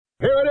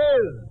Here it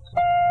is.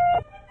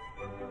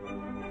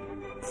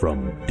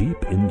 From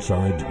deep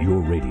inside your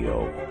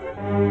radio.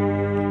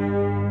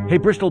 Hey,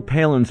 Bristol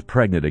Palin's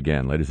pregnant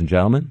again, ladies and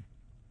gentlemen,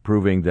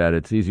 proving that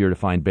it's easier to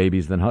find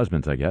babies than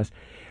husbands, I guess.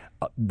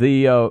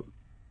 The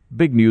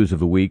big news of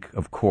the week,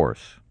 of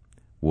course,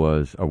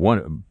 was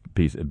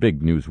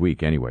big news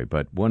week anyway,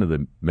 but one of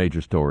the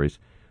major stories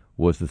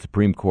was the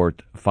Supreme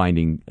Court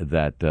finding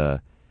that the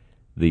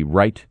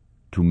right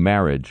to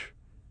marriage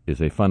is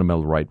a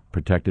fundamental right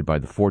protected by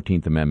the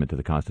 14th Amendment to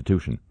the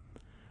Constitution.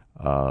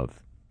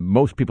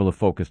 Most people have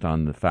focused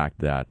on the fact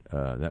that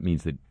that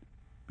means that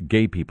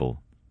gay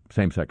people,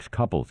 same-sex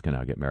couples, can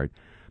now get married.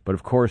 But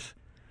of course,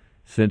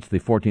 since the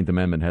 14th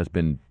Amendment has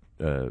been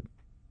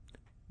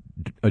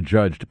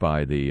adjudged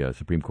by the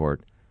Supreme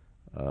Court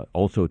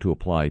also to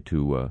apply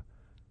to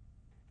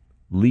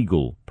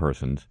legal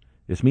persons,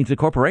 this means that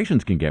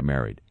corporations can get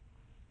married.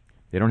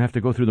 They don't have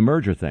to go through the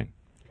merger thing.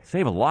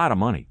 Save a lot of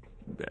money,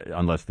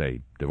 unless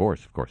they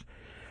divorce, of course.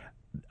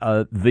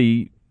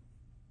 The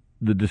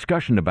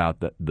discussion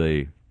about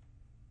the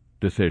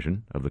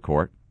decision of the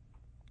court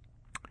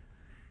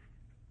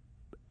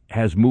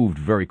has moved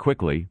very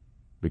quickly,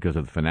 because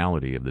of the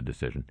finality of the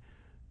decision,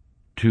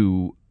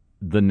 to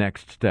the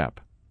next step,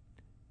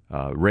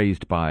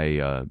 raised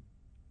by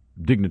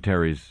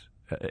dignitaries,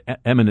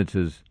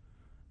 eminences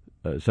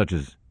such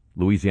as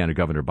Louisiana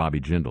Governor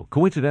Bobby Jindal,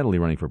 coincidentally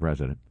running for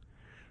president,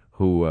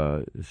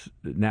 who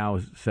now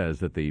says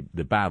that the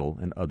battle,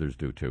 and others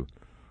do too,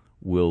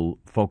 will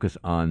focus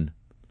on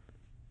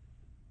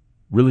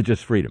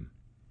religious freedom.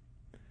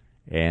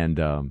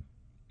 And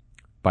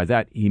by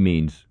that he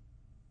means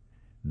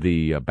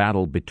the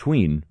battle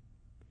between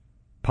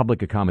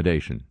public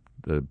accommodation,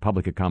 the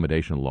public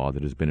accommodation law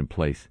that has been in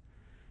place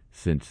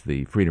since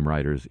the Freedom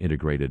Riders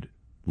integrated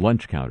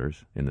lunch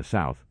counters in the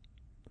South,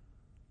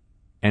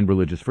 and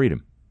religious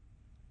freedom.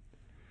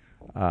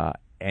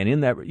 And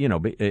in that,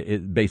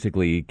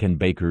 basically, can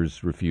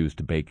bakers refuse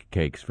to bake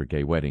cakes for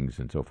gay weddings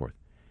and so forth,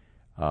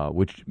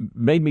 which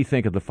made me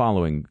think of the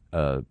following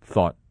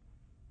thought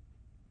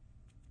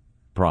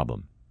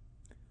problem.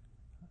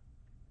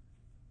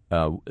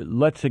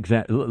 Let's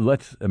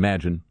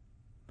imagine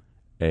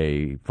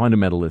a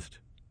fundamentalist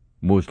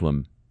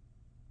Muslim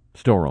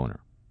store owner,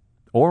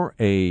 or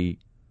an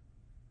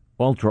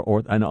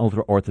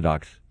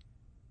ultra-Orthodox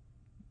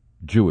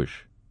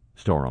Jewish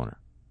store owner,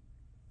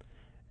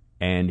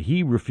 and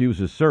he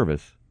refuses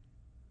service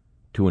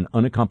to an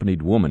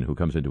unaccompanied woman who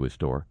comes into his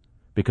store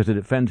because it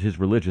offends his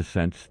religious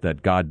sense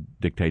that God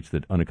dictates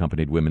that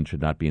unaccompanied women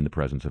should not be in the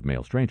presence of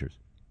male strangers.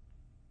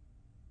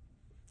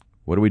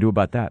 What do we do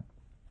about that?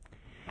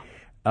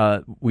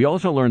 We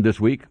also learned this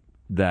week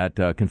that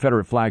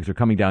Confederate flags are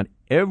coming down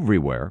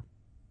everywhere,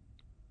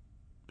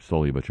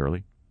 slowly but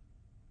surely.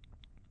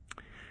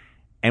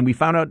 And we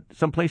found out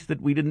someplace that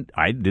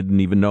I didn't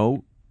even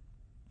know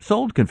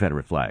sold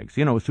Confederate flags.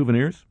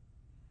 Souvenirs.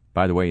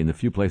 By the way, in the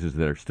few places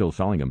that are still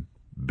selling them,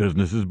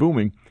 business is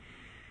booming.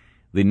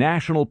 The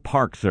National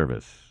Park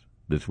Service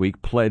this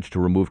week pledged to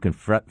remove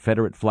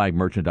Confederate flag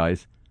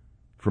merchandise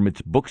from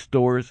its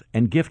bookstores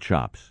and gift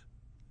shops.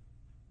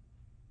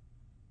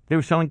 They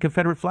were selling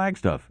Confederate flag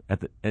stuff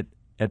at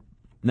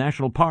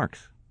national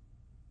parks,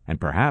 and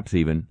perhaps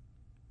even,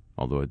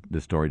 although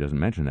this story doesn't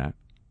mention that,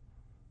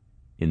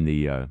 in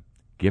the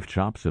gift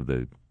shops of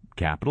the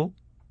Capitol.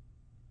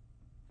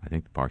 I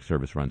think the Park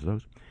Service runs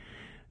those.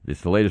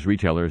 It's the latest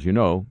retailer, as you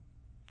know,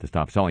 to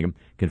stop selling them.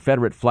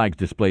 Confederate flags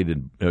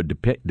displayed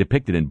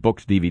depicted in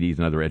books, DVDs,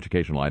 and other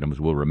educational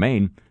items will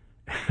remain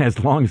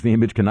as long as the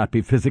image cannot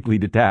be physically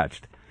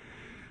detached.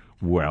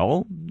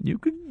 Well, you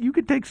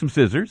could take some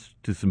scissors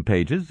to some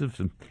pages of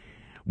some.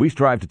 We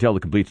strive to tell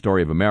the complete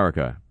story of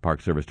America,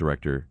 Park Service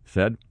Director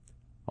said.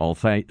 All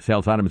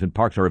sales items in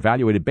parks are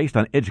evaluated based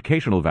on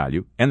educational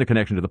value and the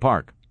connection to the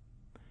park.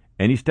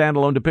 Any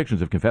standalone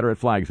depictions of Confederate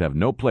flags have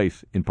no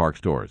place in park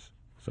stores.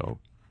 So,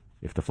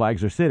 if the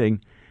flags are sitting,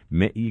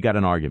 you got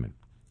an argument.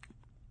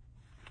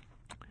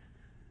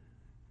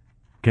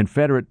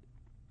 Confederate,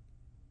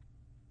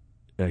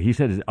 he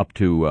said, is up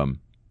to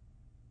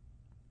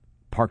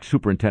park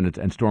superintendents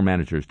and store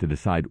managers to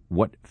decide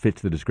what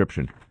fits the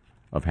description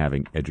of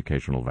having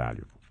educational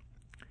value.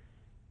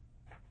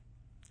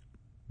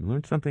 You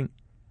learn something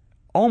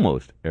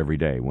almost every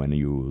day when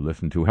you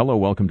listen to Hello,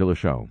 Welcome to the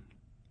Show.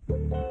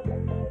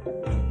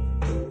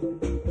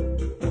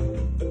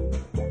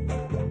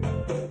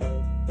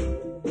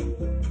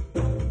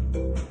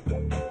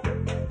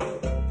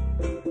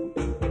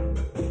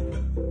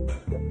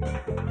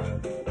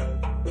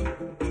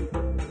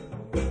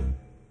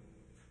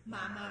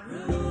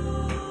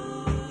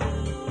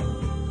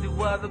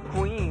 The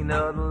queen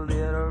of the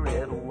little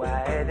red,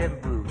 white,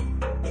 and blue.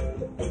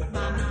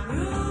 Mama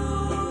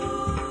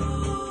Ruth.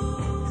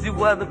 She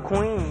was the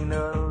queen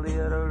of the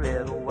little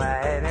red,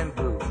 white, and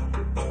blue.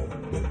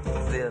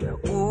 Said,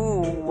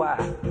 ooh, why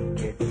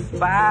can't you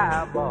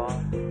spy, boy?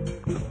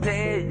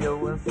 Prepare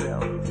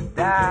yourself to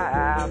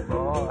die,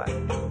 boy.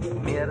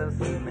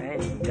 Medicine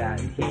man got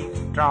heat,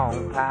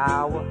 strong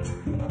power.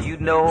 You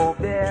know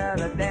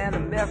better than to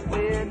mess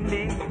with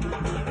me.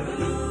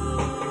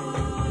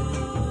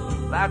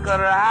 like a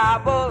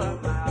rival,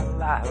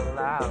 la,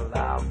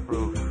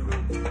 fruit.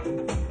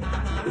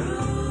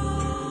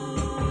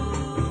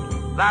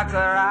 Like a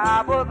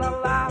rival,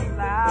 la,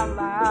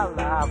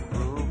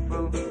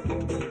 fruit.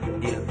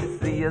 If you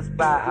see a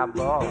spy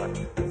boy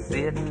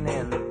sitting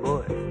in the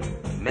bush,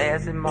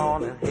 mess him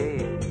on his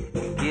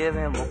head, give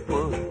him a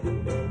push.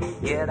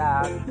 Get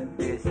out the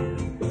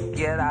dishes,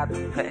 get out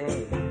the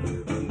pain.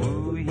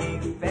 Ooh, he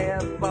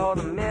fast for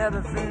the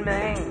medicine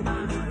man.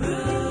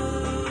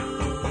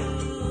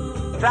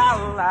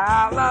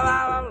 La,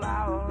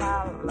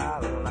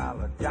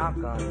 junk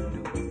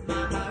undo.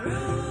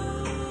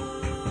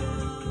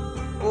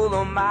 Ooh,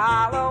 the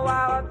mile,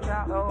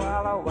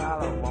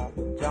 walla,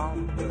 won't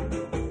jump.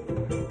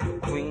 The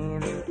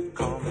queen is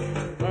coming,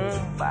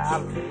 by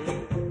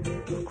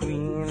the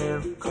queen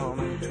is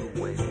coming to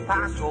wait.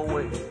 Pack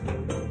away,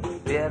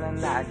 better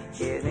not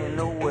get in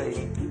the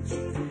way.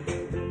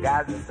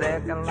 Got the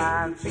second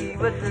line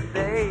fever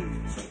today.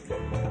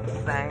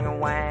 Sing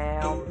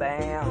wham,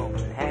 bam,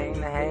 hang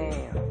the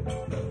hand.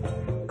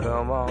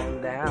 Come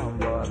on down,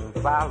 boys, and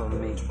follow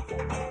me.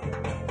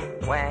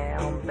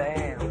 Wham,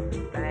 bam,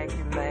 thank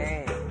you,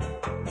 man.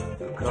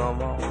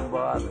 Come on,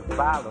 boys, and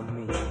follow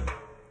me.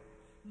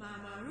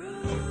 Mama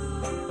Ruth.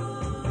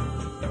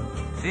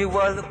 She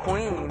was the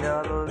queen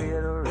of the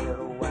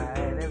little white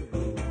and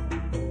blue.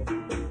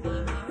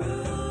 Mama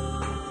Ruth.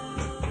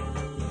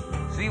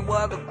 She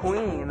was the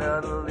queen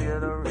of the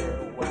little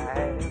red, white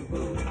and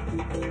blue.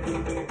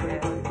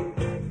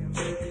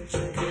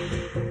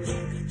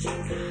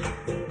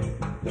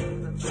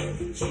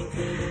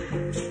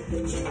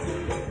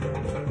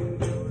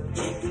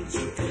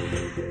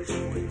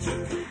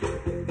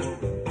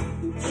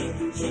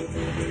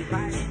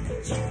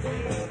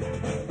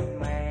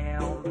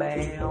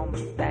 Bam,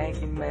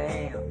 thank you,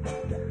 ma'am.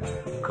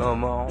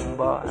 Come on,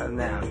 boy,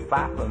 now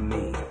follow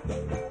me.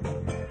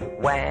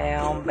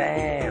 Wham,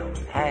 bam,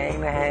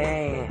 hang the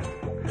hand.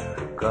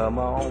 Come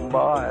on,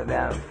 boy,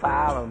 now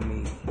follow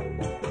me.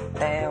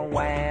 And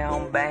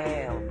wham,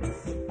 bam,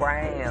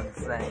 spram,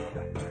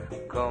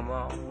 Sam. Come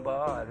on,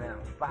 boy, now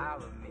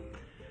follow me.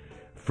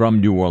 From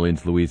New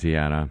Orleans,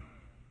 Louisiana,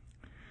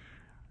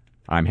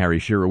 I'm Harry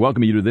Shearer.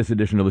 Welcome you to this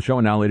edition of the show.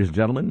 And now, ladies and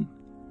gentlemen,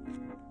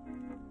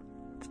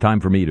 it's time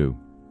for me to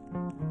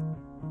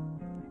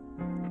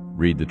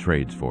read the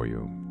trades for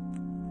you.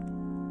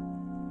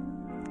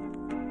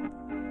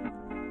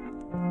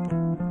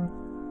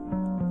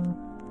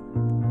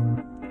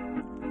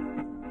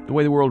 The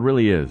way the world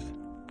really is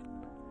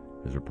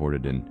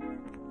reported in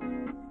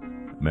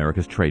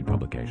America's trade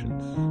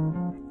publications.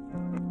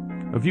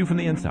 A view from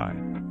the inside.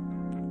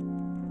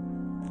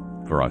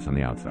 For us on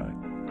the outside.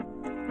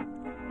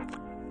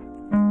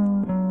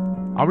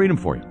 I'll read them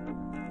for you.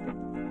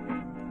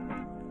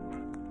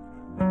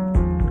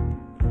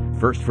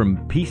 First from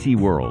PC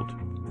World.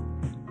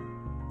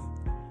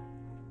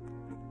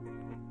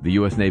 The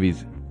U.S.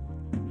 Navy's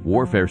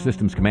Warfare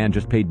Systems Command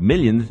just paid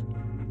millions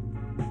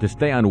to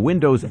stay on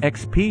Windows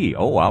XP.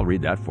 Oh, I'll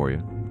read that for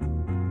you.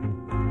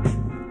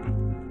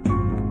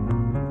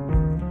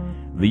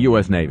 The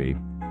U.S. Navy,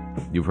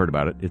 you've heard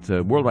about it, it's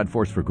a worldwide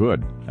force for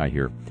good, I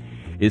hear,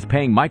 is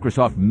paying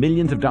Microsoft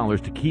millions of dollars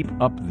to keep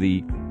up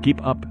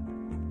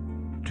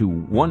to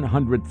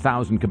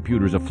 100,000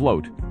 computers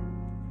afloat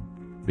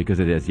because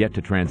it has yet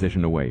to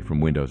transition away from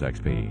Windows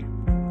XP.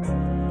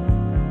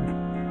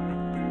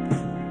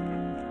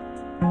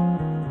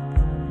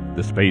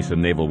 The Space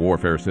and Naval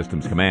Warfare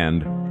Systems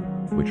Command,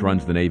 which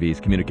runs the Navy's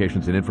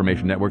Communications and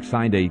Information Network,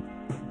 signed a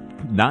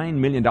 $9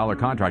 million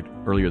contract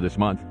earlier this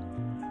month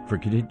for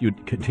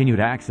continued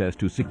access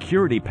to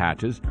security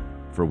patches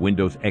for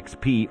Windows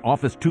XP,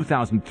 Office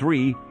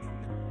 2003,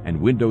 and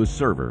Windows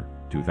Server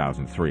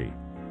 2003.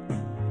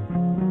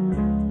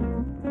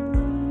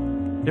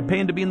 They're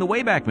paying to be in the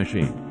Wayback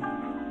Machine.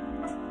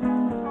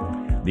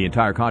 The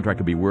entire contract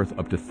could be worth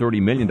up to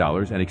 $30 million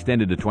and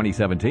extended to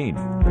 2017.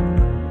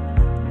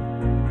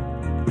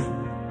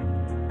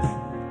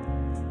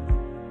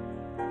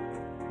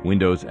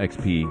 Windows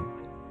XP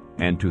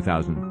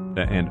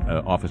and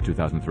Office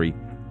 2003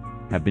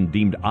 have been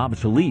deemed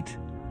obsolete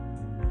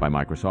by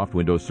Microsoft.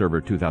 Windows Server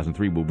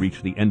 2003 will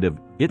reach the end of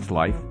its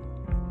life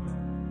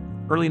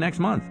middle of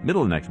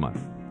next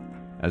month.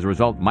 As a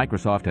result,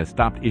 Microsoft has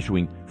stopped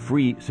issuing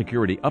free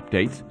security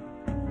updates,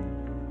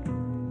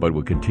 but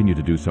will continue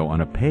to do so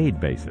on a paid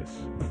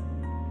basis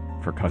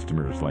for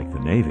customers like the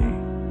Navy.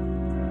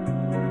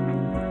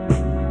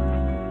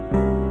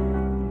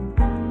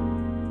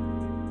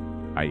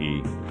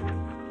 I.e.,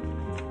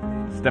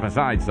 step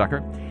aside,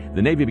 sucker.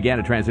 The Navy began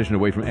a transition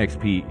away from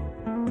XP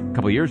a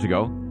couple of years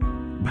ago,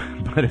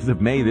 but as of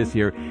May this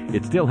year,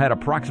 it still had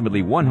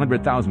approximately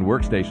 100,000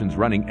 workstations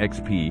running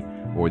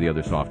XP or the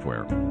other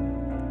software.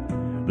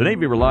 The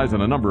Navy relies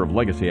on a number of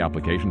legacy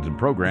applications and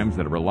programs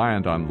that are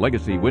reliant on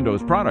legacy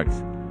Windows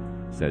products,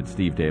 said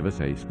Steve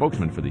Davis, a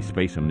spokesman for the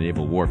Space and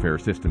Naval Warfare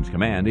Systems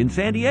Command in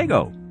San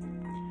Diego.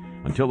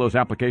 Until those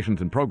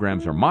applications and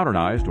programs are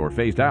modernized or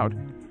phased out,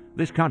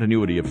 this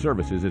continuity of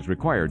services is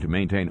required to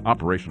maintain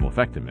operational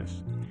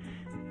effectiveness.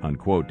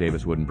 unquote.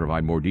 Davis wouldn't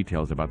provide more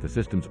details about the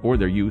systems or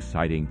their use,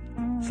 citing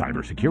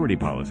cybersecurity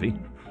policy.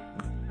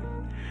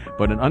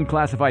 But an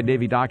unclassified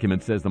Navy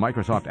document says the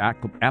Microsoft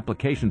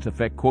applications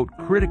affect, quote,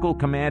 critical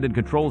command and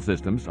control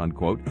systems,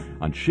 unquote,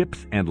 on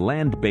ships and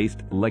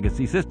land-based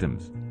legacy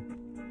systems.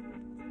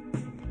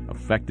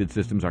 Affected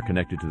systems are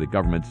connected to the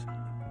government's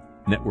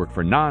network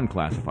for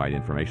non-classified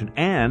information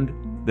and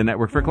the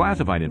network for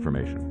classified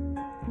information.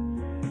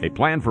 A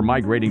plan for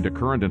migrating to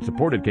current and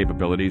supported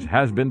capabilities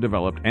has been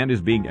developed and is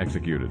being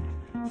executed,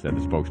 said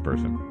the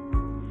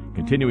spokesperson.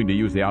 Continuing to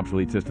use the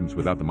obsolete systems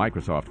without the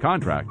Microsoft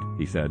contract,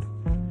 he said,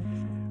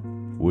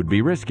 would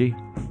be risky.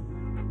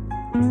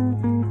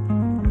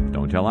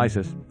 Don't tell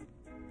ISIS.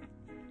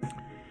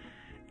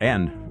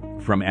 And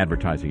from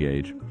Advertising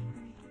Age,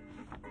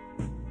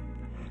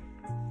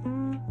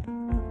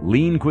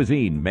 lean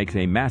cuisine makes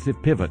a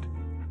massive pivot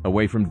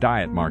away from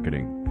diet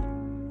marketing.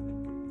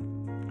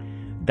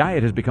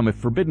 Diet has become a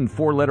forbidden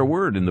four-letter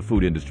word in the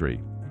food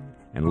industry,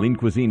 and lean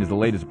cuisine is the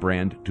latest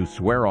brand to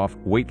swear off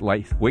weight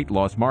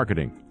loss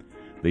marketing.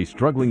 The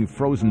struggling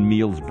frozen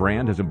meals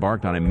brand has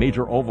embarked on a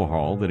major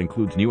overhaul that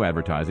includes new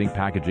advertising,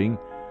 packaging,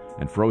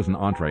 and frozen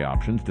entree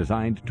options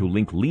designed to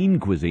link lean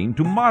cuisine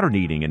to modern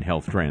eating and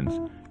health trends,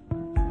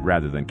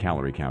 rather than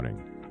calorie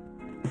counting.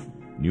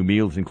 New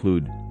meals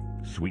include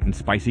sweet and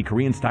spicy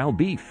Korean-style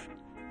beef,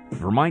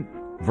 Vermont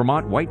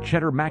white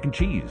cheddar mac and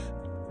cheese,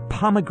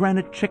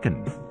 pomegranate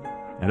chicken,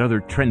 and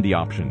other trendy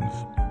options.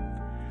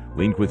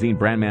 Lean cuisine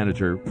brand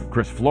manager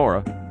Chris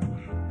Flora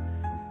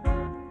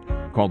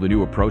called the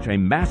new approach a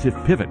massive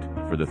pivot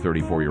for the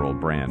 34-year-old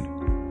brand.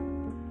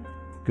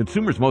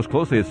 Consumers most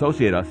closely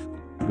associate us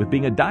with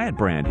being a diet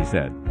brand, he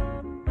said.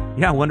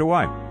 Yeah, I wonder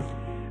why.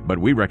 But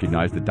we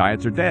recognize that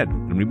diets are dead,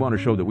 and we want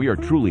to show that we are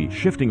truly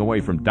shifting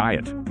away from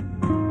diet.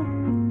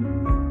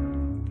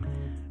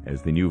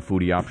 As the new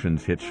foodie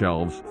options hit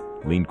shelves,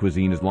 Lean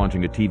Cuisine is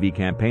launching a TV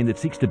campaign that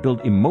seeks to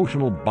build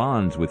emotional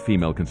bonds with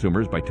female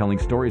consumers by telling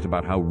stories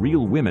about how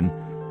real women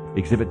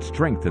exhibit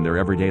strength in their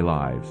everyday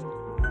lives.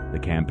 The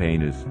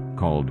campaign is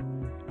called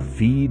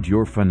Feed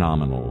Your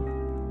Phenomenal.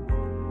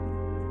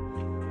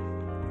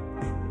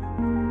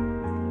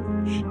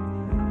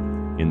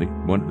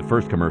 The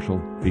first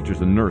commercial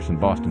features a nurse in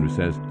Boston who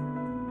says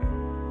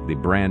the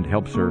brand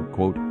helps her,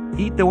 quote,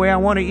 eat the way I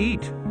want to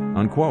eat,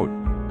 unquote.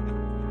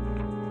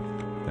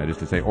 That is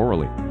to say,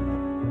 orally.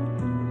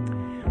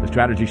 The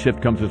strategy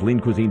shift comes as Lean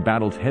Cuisine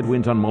battles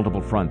headwinds on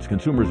multiple fronts.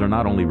 Consumers are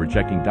not only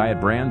rejecting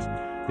diet brands,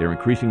 they are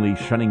increasingly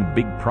shunning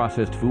big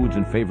processed foods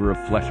in favor of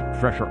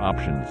fresher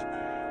options.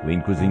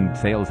 Lean Cuisine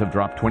sales have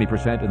dropped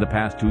 20% in the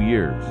past 2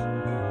 years.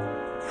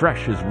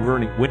 Fresh is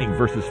winning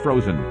versus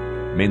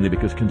frozen, mainly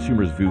because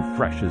consumers view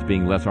fresh as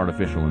being less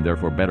artificial and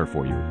therefore better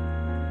for you,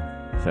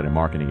 said a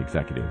marketing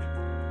executive.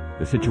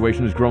 The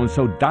situation has grown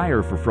so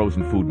dire for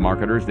frozen food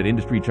marketers that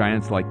industry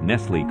giants like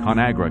Nestle,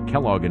 ConAgra,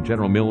 Kellogg, and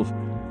General Mills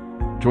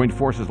joined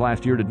forces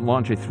last year to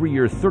launch a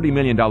 3-year, $30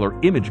 million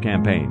image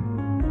campaign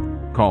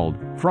called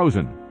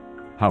Frozen,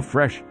 How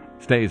Fresh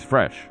Stays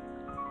Fresh.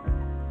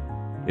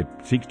 It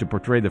seeks to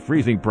portray the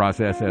freezing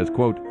process as,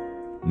 quote,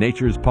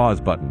 nature's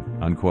pause button,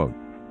 unquote.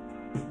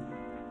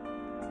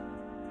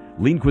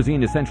 Lean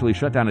Cuisine essentially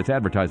shut down its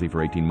advertising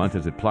for 18 months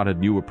as it plotted a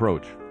new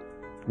approach.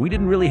 We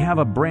didn't really have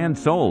a brand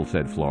soul,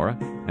 said Flora,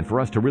 and for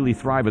us to really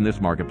thrive in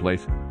this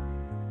marketplace,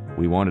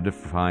 we wanted to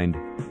find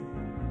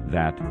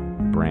that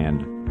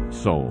brand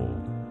soul.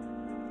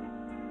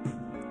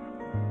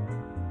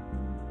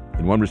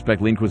 In one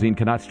respect, Lean Cuisine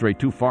cannot stray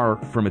too far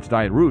from its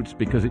diet roots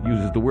because it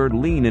uses the word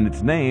lean in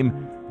its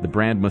name. The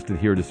brand must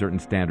adhere to certain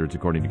standards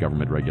according to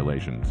government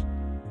regulations.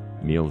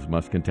 Meals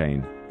must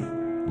contain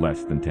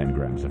less than 10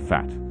 grams of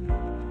fat.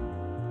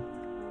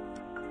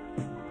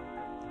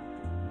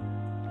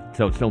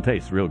 So it still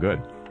tastes real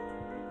good.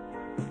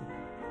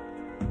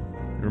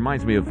 It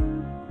reminds me of a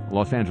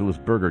Los Angeles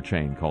burger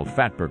chain called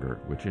Fat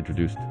Burger, which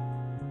introduced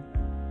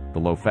the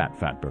low-fat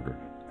Fat Burger.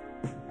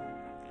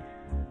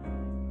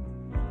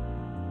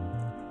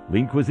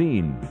 Lean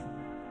Cuisine,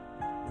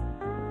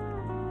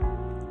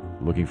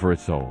 looking for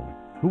its soul.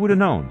 Who would have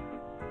known?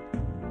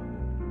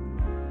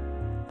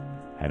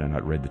 Had I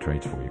not read the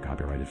traits for you,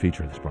 copyrighted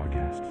feature of this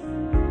broadcast.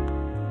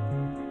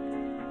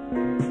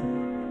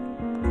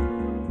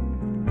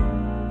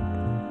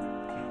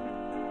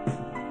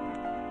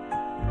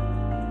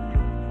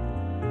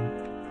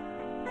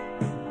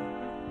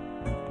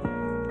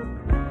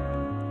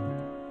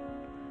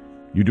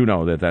 You do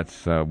know that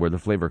that's where the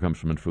flavor comes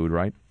from in food,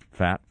 right?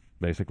 Fat,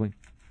 basically.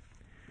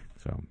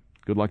 So,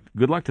 good luck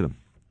to them.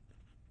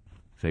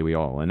 Say we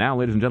all. And now,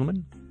 ladies and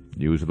gentlemen,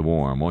 news of the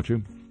warm, won't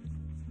you?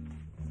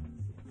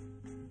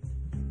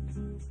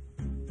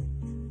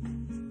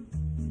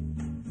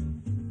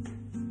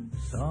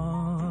 Soft,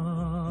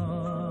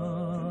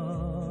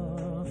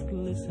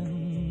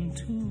 listen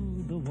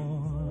to the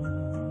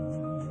warm.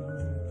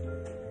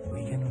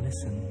 We can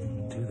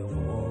listen to the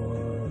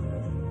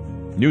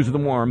warm. News of the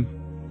warm.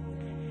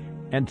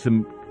 And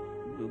some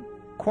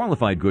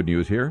qualified good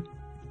news here.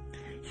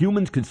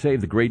 Humans could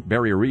save the Great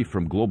Barrier Reef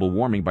from global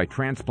warming by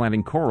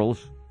transplanting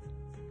corals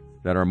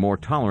that are more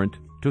tolerant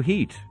to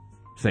heat,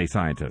 say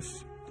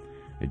scientists.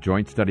 A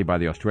joint study by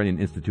the Australian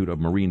Institute of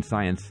Marine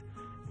Science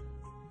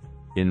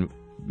in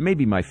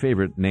maybe my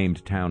favorite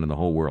named town in the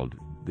whole world.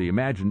 The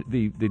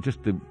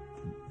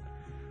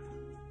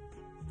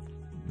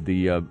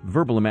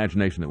verbal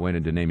imagination that went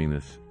into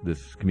naming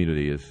this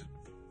community is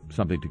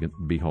something to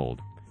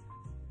behold.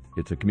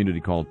 It's a community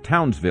called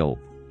Townsville.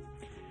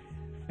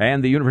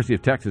 And the University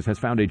of Texas has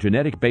found a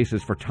genetic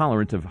basis for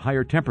tolerance of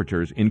higher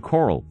temperatures in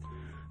coral.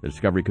 The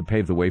discovery could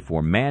pave the way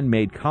for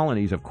man-made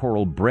colonies of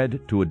coral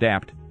bred to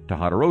adapt to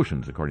hotter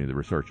oceans, according to the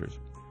researchers.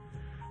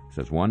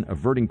 Says one,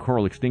 averting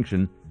coral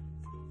extinction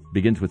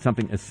begins with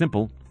something as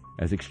simple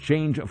as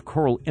exchange of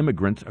coral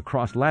immigrants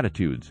across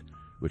latitudes,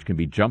 which can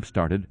be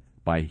jump-started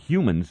by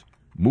humans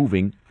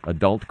moving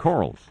adult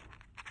corals.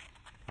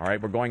 All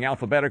right, we're going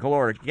alphabetical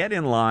order. Get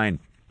in line,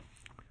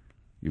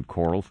 you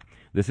corals.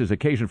 This is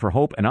occasion for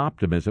hope and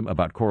optimism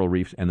about coral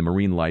reefs and the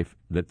marine life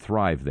that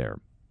thrive there,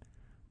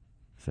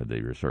 said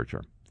the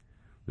researcher.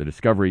 The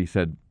discovery,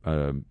 said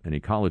an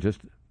ecologist,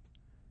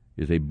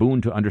 is a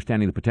boon to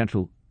understanding the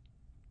potential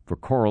for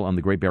coral on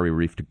the Great Barrier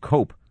Reef to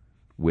cope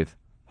with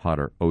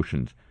hotter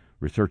oceans.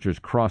 Researchers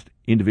crossed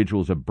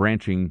individuals of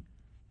branching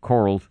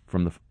corals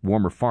from the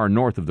warmer far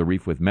north of the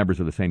reef with members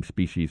of the same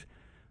species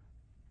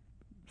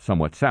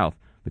somewhat south.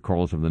 The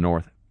corals of the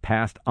north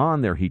passed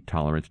on their heat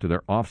tolerance to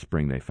their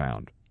offspring, they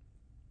found.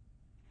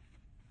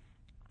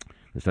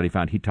 The study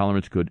found heat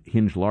tolerance could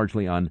hinge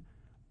largely on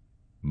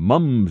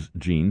mum's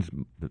genes,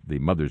 the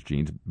mother's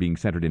genes, being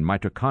centered in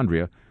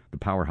mitochondria, the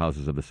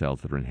powerhouses of the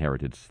cells that are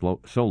inherited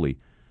solely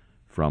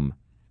from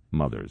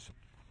mothers.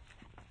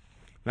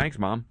 Thanks,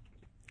 Mom.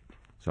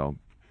 So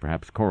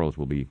perhaps corals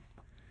will be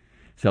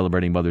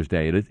celebrating Mother's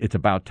Day. It's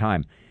about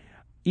time.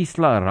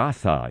 Isla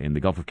Rasa in the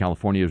Gulf of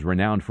California is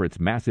renowned for its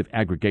massive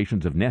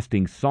aggregations of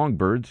nesting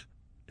seabirds.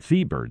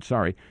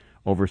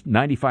 Over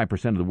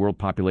 95% of the world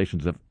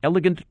populations of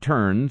elegant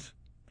terns,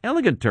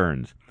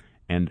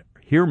 and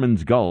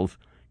Heermann's gulls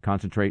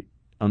concentrate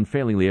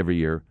unfailingly every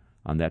year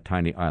on that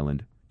tiny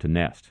island to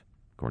nest,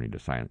 according to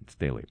Science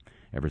Daily.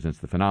 Ever since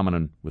the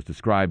phenomenon was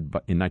described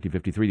in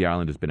 1953, the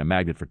island has been a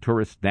magnet for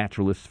tourists,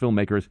 naturalists,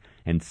 filmmakers,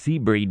 and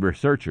seabreed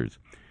researchers.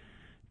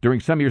 During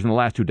some years in the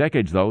last 2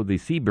 decades, though, the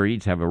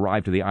seabreeds have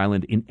arrived to the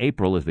island in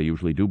April, as they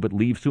usually do, but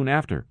leave soon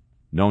after.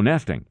 No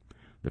nesting.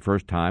 The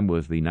first time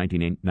was the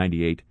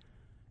 1998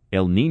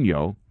 El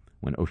Nino,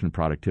 when ocean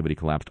productivity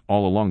collapsed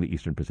all along the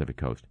eastern Pacific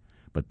coast.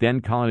 But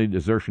then colony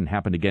desertion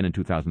happened again in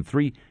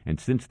 2003, and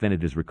since then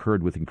it has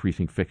recurred with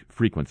increasing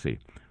frequency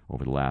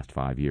over the last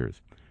 5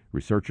 years.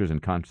 Researchers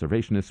and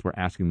conservationists were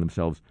asking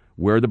themselves,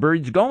 where are the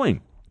birds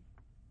going?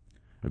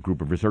 A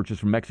group of researchers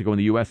from Mexico and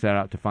the U.S. set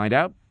out to find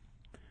out.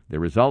 Their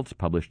results,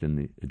 published in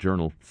the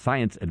journal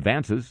Science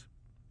Advances,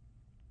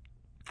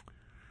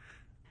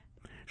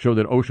 show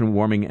that ocean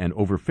warming and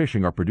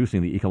overfishing are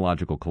producing the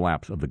ecological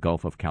collapse of the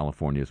Gulf of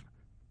California's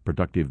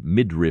productive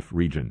midriff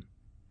region.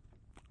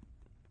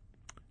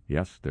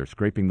 Yes, they're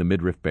scraping the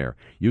midriff bare.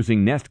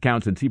 Using nest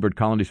counts in seabird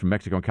colonies from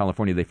Mexico and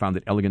California, they found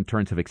that elegant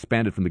terns have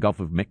expanded from the Gulf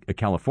of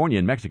California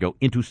and Mexico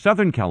into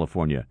Southern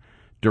California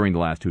during the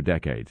last 2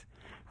 decades.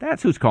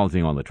 That's who's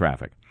causing all the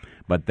traffic.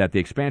 But that the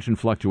expansion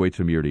fluctuates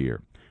from year to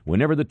year.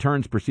 Whenever the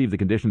terns perceive the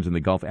conditions in the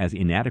Gulf as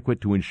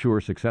inadequate to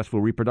ensure successful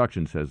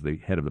reproduction, says the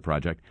head of the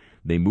project,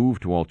 they move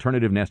to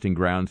alternative nesting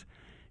grounds,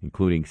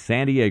 including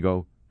San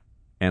Diego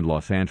and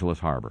Los Angeles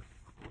Harbor.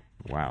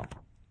 Wow.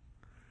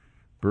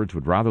 Birds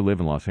would rather live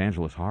in Los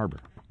Angeles Harbor.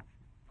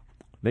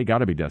 They got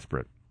to be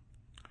desperate.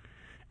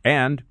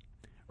 And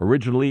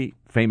originally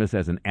famous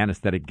as an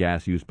anesthetic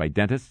gas used by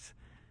dentists,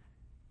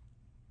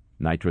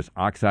 nitrous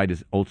oxide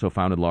is also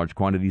found in large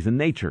quantities in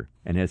nature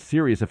and has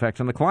serious effects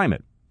on the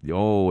climate.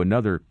 Oh,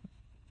 another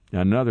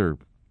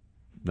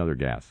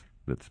gas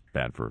that's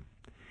bad for.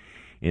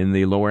 In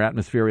the lower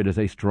atmosphere, it is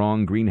a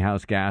strong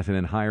greenhouse gas, and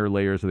in higher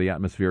layers of the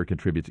atmosphere, it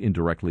contributes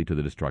indirectly to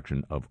the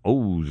destruction of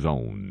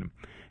ozone.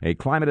 A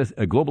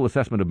global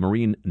assessment of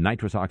marine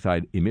nitrous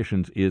oxide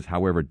emissions is,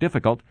 however,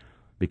 difficult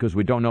because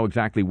we don't know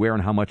exactly where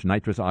and how much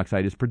nitrous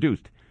oxide is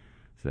produced,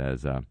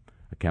 says a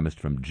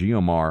chemist from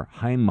Geomar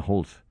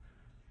Heimholz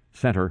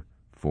Center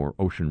for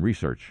Ocean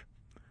Research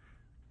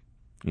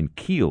in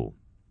Kiel.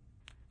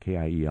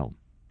 Kiel.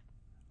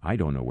 I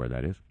don't know where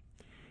that is.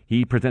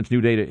 He presents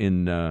new data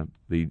in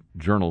the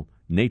journal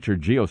Nature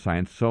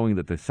Geoscience, showing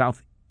that the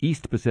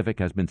Southeast Pacific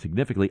has been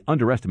significantly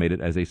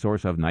underestimated as a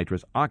source of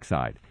nitrous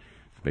oxide.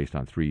 It's based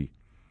on 3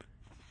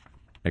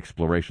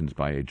 explorations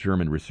by a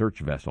German research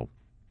vessel.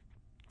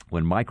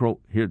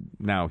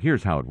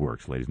 Here's how it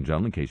works, ladies and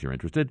gentlemen, in case you're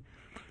interested.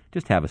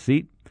 Just have a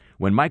seat.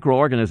 When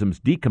microorganisms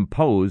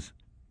decompose,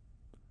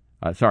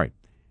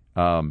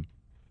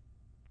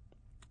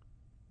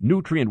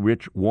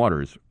 nutrient-rich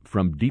waters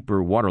from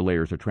deeper water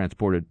layers are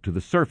transported to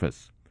the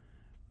surface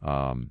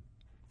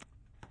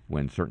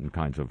when certain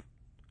kinds of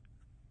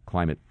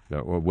climate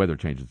or weather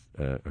changes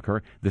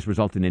occur. This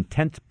results in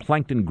intense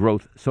plankton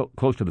growth so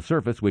close to the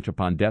surface, which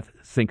upon death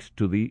sinks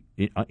to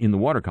in the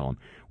water column.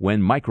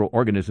 When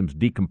microorganisms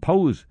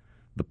decompose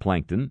the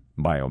plankton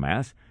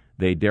biomass,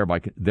 They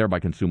thereby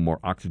consume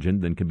more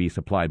oxygen than can be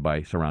supplied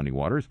by surrounding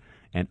waters,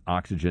 and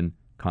oxygen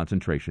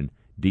concentration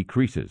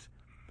decreases.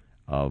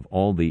 Of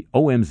all the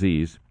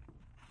OMZs,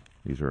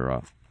 these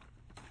are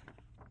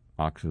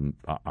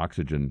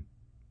oxygen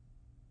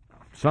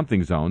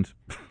something zones.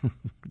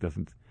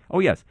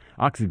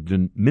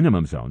 Oxygen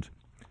minimum zones.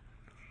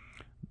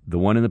 The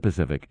one in the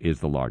Pacific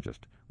is the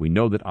largest. We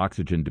know that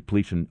oxygen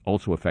depletion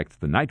also affects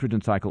the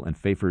nitrogen cycle and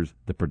favors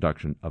the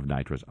production of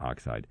nitrous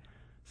oxide,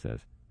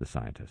 says the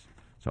scientist.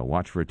 So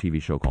watch for a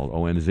TV show called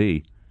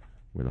OMZ,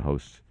 where the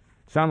hosts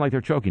sound like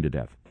they're choking to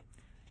death.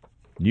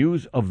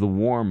 News of the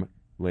warm,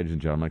 ladies and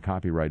gentlemen, a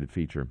copyrighted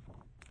feature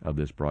of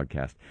this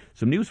broadcast.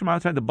 Some news from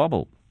outside the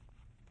bubble.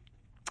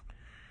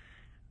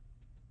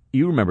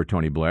 You remember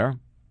Tony Blair,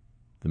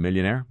 the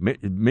millionaire?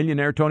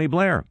 Millionaire Tony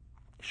Blair.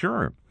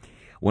 Sure.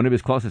 One of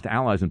his closest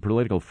allies and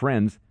political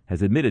friends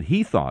has admitted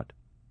he thought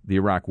the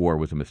Iraq War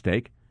was a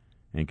mistake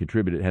and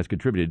has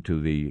contributed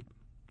to the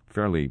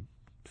fairly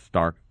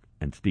stark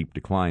and steep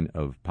decline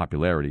of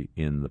popularity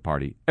in the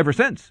party ever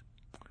since.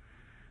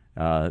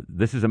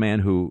 This is a man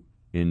who,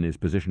 in his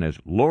position as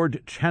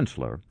Lord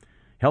Chancellor,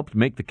 helped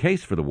make the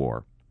case for the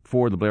war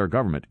for the Blair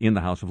government in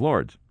the House of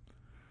Lords.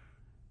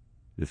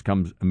 This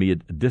comes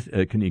amid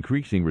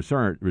increasing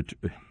concerns,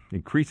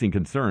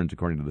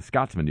 according to the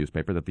Scotsman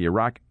newspaper, that the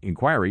Iraq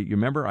inquiry, you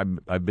remember,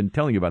 I've been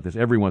telling you about this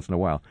every once in a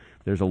while,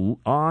 there's an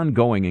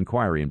ongoing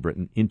inquiry in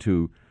Britain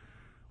into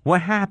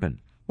what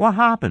happened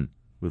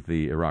with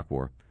the Iraq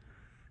War.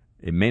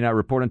 It may not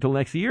report until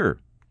next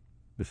year,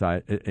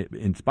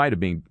 in spite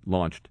of being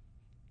launched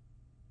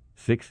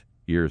 6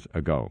 years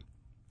ago.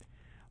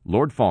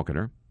 Lord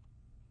Falconer,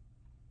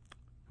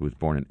 who was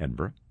born in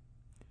Edinburgh,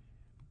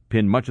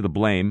 pinned much of the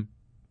blame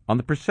on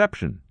the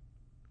perception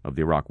of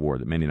the Iraq War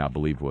that many now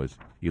believe was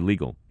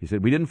illegal. He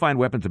said, "We didn't find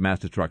weapons of mass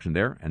destruction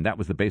there, and that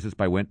was the basis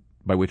by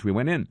which we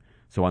went in.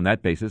 So on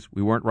that basis,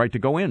 we weren't right to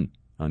go in,"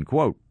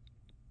 unquote.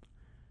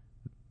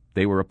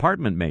 They were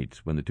apartment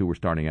mates when the two were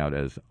starting out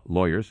as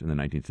lawyers in the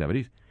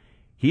 1970s.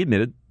 He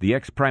admitted the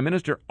ex-prime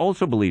minister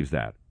also believes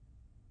that.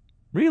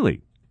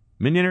 Really?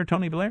 Millionaire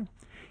Tony Blair?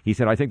 He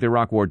said, "I think the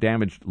Iraq War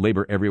damaged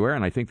labor everywhere,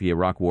 and I think the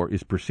Iraq War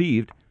is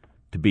perceived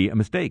to be a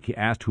mistake." He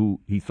asked who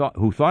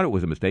thought it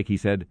was a mistake. He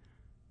said,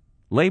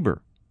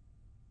 "Labor.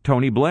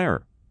 Tony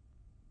Blair."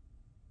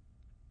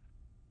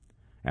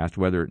 Asked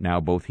whether now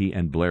both he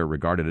and Blair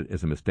regarded it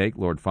as a mistake,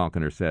 Lord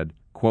Falconer said,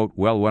 quote,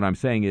 "Well, what I'm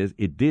saying is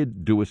it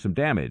did do us some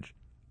damage.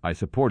 I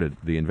supported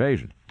the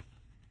invasion."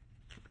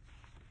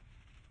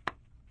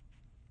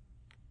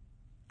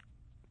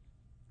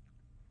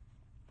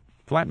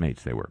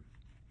 Flatmates they were,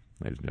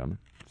 ladies and gentlemen.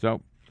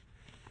 So,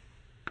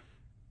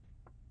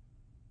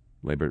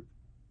 Labor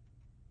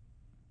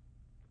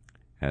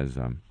has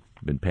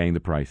been paying the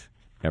price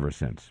ever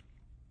since.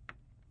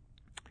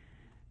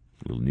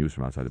 A little news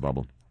from outside the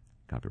bubble.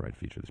 Copyright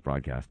feature of this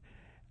broadcast.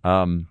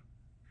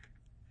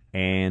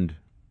 And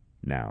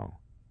now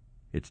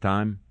it's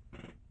time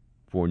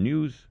for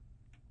news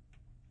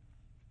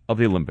of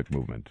the Olympic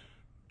movement.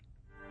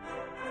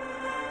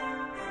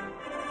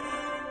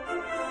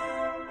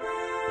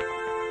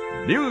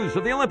 News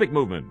of the Olympic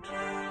movement.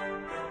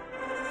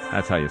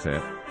 That's how you say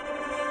it.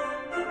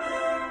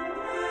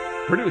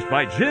 Produced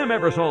by Jim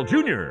Eversole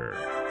Jr.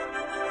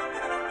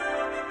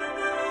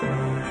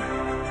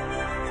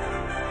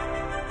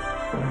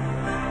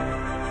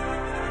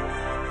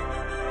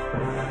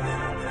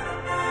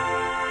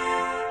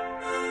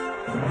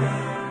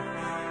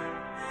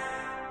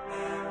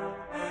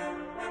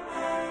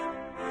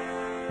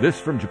 This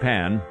from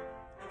Japan.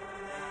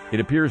 It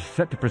appears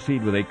set to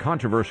proceed with a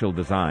controversial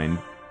design,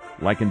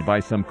 likened by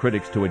some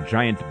critics to a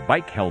giant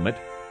bike helmet,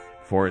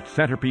 for its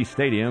centerpiece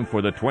stadium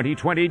for the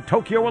 2020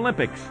 Tokyo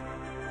Olympics,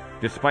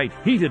 despite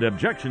heated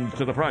objections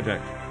to the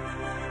project.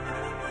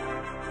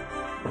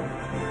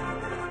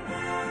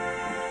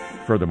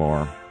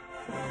 Furthermore,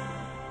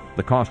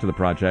 the cost of the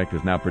project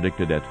is now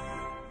predicted at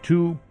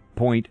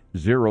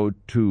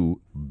 $2.02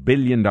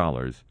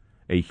 billion,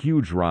 a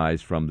huge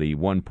rise from the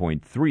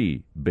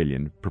 $1.3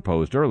 billion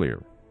proposed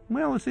earlier.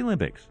 Well, it's the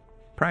Olympics.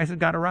 Prices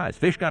got to rise.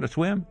 Fish got to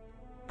swim.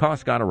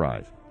 Costs got to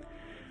rise.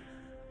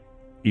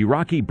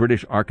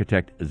 Iraqi-British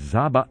architect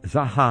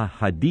Zaha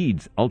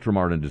Hadid's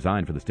ultramodern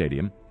design for the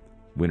stadium,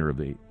 winner of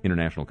the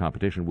international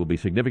competition, will be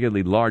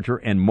significantly larger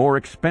and more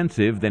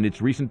expensive than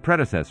its recent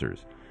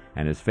predecessors,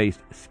 and has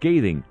faced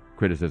scathing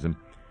criticism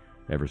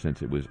ever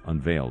since it was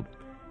unveiled.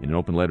 In an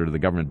open letter to the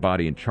government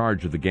body in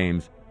charge of the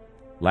Games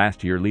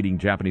last year, leading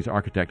Japanese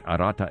architect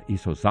Arata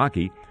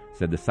Isozaki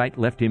said the site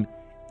left him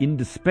in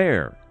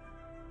despair.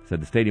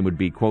 Said the stadium would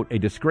be, quote, a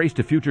disgrace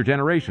to future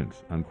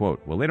generations, unquote.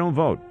 Well, they don't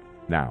vote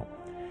now.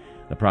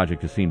 The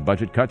project has seen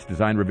budget cuts,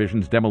 design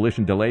revisions,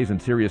 demolition delays,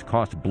 and serious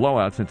cost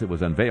blowouts since it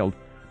was unveiled.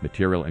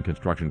 Material and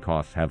construction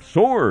costs have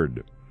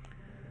soared.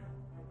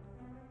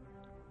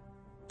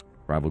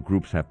 Rival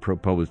groups have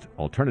proposed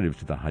alternatives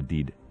to the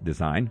Hadid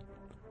design.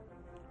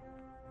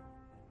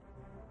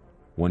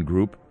 One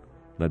group,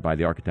 led by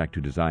the architect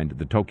who designed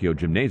the Tokyo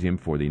Gymnasium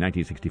for the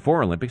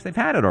 1964 Olympics, they've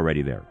had it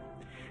already there.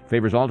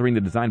 favors altering the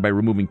design by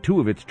removing 2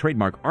 of its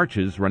trademark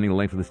arches running the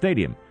length of the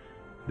stadium,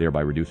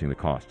 thereby reducing the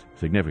cost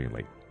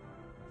significantly.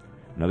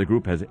 Another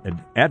group has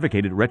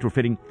advocated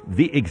retrofitting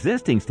the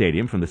existing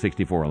stadium from the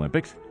 '64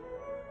 Olympics,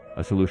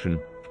 a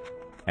solution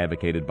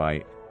advocated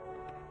by,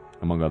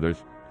 among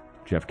others,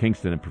 Jeff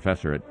Kingston, a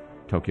professor at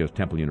Tokyo's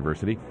Temple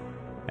University,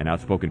 an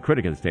outspoken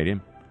critic of the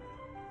stadium,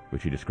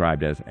 which he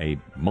described as a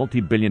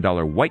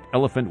multi-billion-dollar white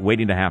elephant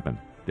waiting to happen.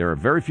 There are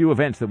very few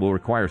events that will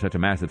require such a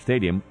massive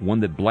stadium, one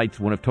that blights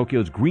one of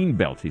Tokyo's green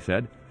belts, he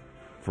said.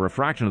 For a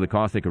fraction of the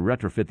cost, they could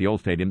retrofit the old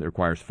stadium that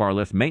requires far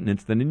less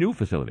maintenance than the new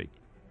facility.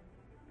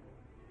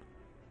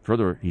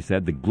 Further, he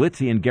said, the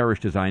glitzy and garish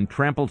design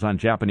tramples on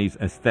Japanese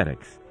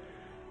aesthetics.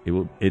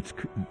 Its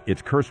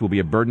curse will be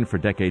a burden for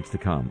decades to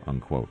come,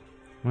 unquote.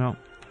 Well,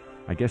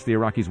 I guess the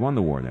Iraqis won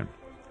the war then.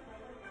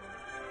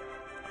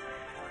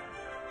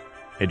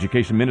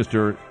 Education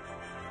minister,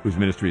 whose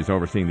ministry is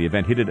overseeing the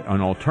event, hinted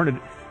an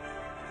alternative.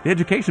 The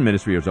Education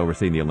Ministry is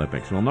overseeing the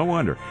Olympics. Well, no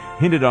wonder.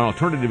 Hinted an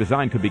alternative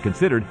design could be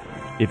considered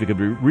if it could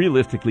be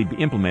realistically be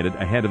implemented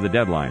ahead of the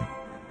deadline,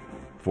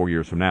 4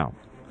 years from now,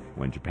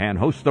 when Japan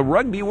hosts the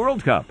Rugby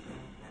World Cup.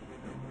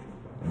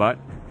 But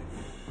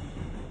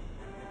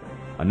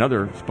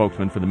another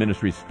spokesman for the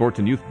ministry's Sports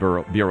and Youth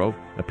Bureau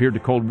appeared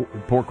to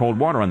pour cold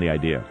water on the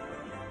idea.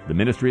 The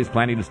ministry is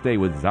planning to stay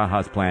with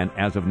Zaha's plan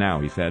as of now,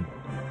 he said.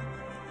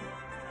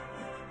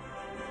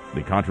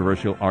 The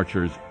controversial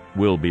archers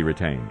will be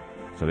retained,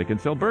 so they can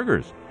sell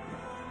burgers.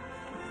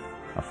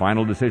 A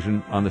final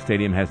decision on the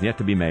stadium has yet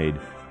to be made,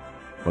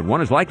 but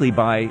one is likely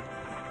by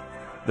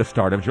the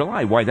start of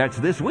July. Why, that's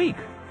this week.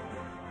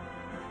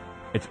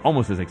 It's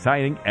almost as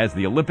exciting as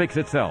the Olympics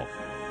itself.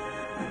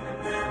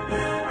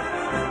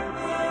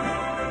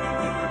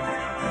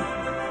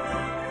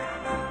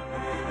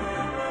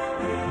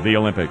 The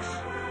Olympics.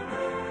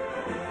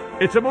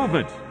 It's a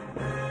movement,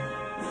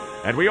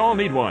 and we all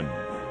need one.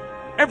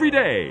 Every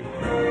day.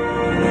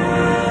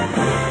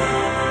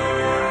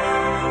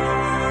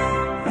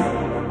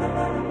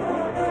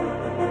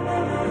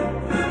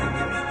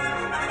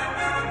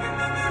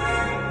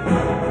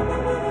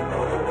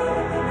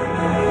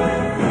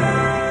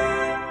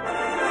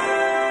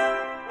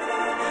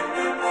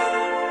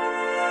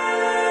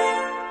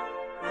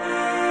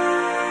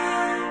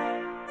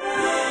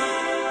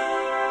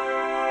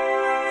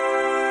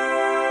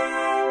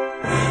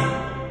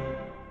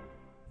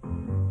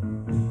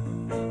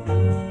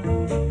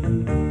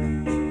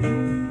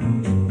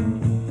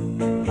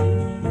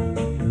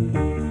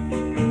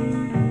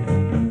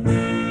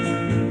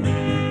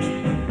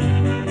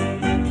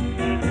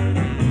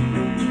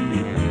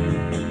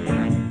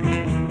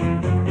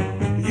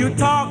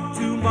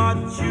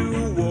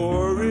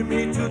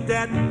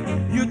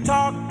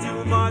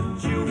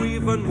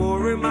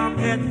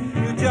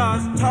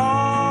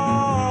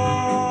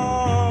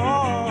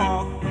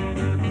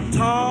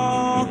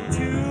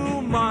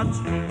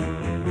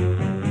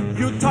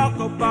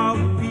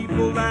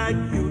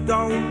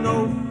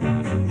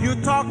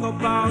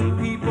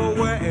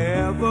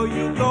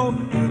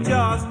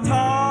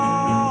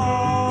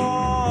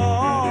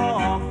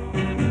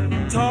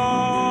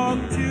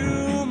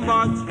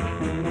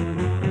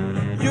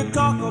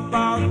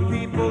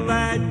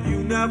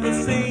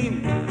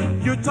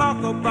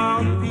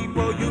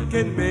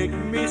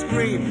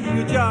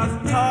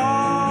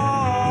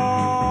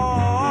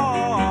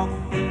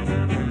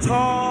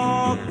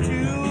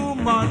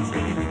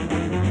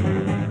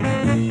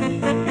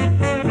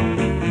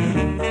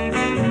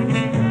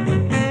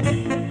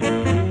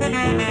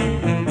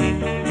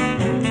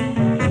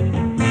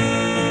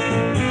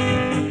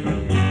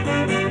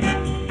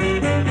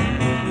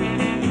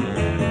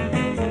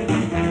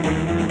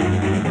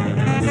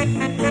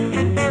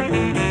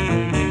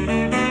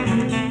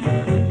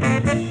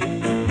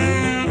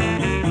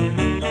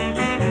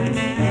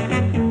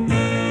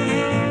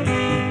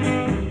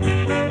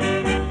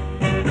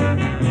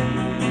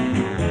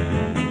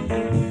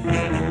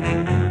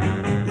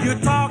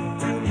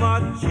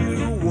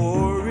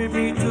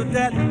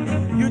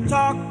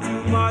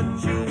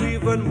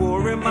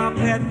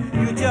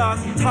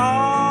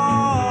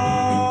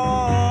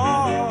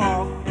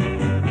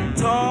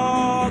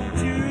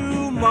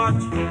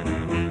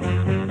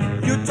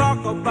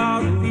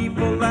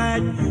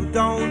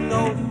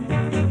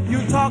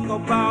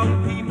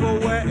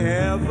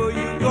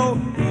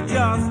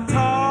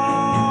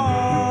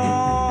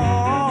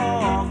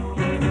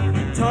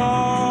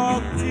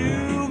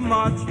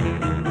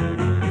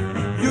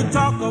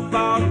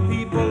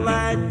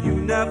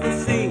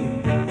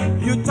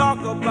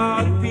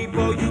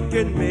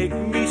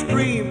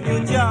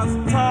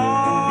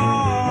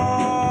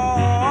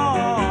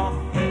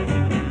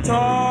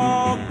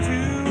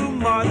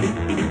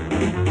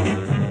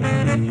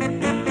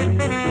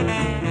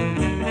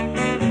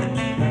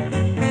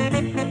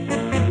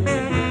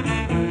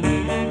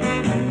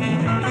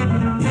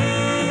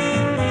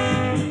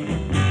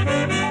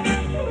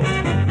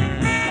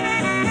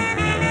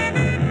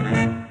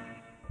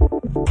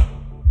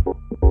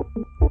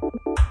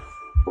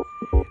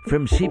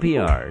 From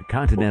CPR,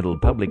 Continental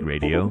Public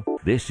Radio,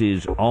 this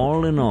is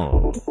All in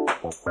All.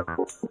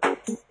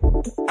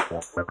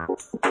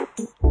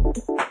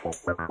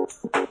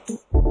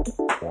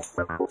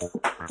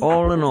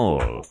 All in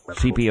all,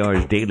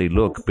 CPR's daily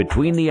look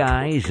between the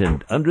eyes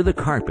and under the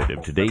carpet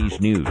of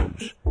today's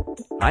news.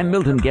 I'm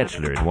Milton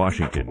Getzler in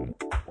Washington.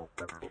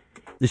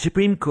 The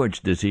Supreme Court's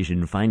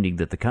decision finding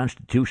that the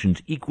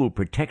Constitution's Equal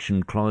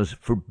Protection Clause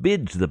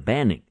bans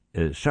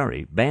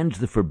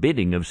the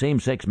forbidding of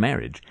same-sex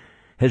marriage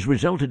has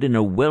resulted in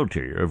a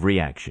welter of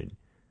reaction.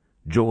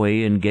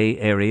 Joy in gay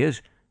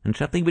areas, and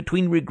something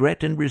between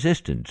regret and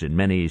resistance in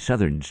many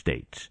southern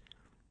states.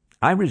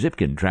 Ira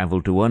Zipkin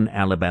traveled to one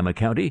Alabama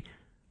county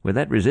where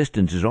that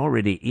resistance is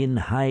already in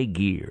high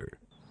gear.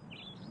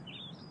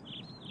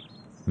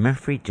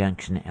 Murphy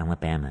Junction,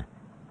 Alabama.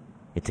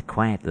 It's a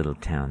quiet little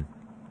town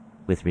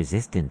with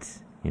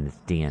resistance in its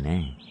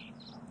DNA.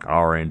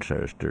 Our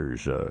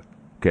ancestors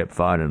kept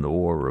fighting the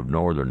war of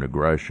northern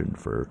aggression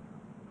for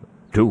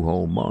 2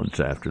 whole months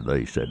after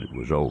they said it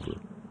was over.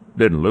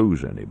 Didn't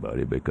lose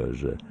anybody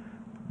because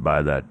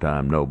by that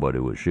time nobody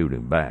was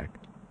shooting back.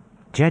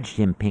 Judge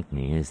Jim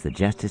Pinkney is the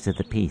Justice of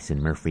the Peace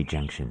in Murphy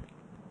Junction.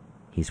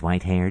 He's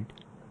white-haired,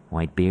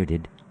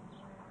 white-bearded,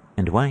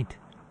 and white.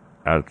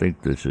 I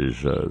think this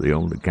is the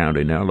only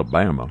county in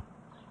Alabama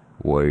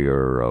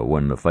where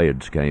when the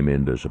feds came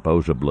in to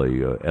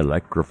supposedly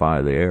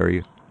electrify the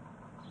area,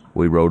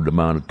 we rode them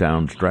out of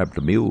town strapped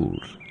to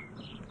mules.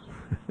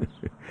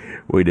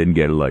 We didn't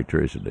get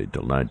electricity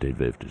till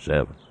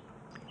 1957.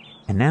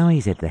 And now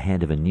he's at the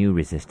head of a new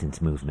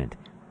resistance movement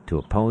to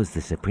oppose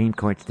the Supreme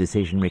Court's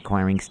decision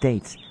requiring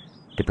states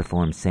to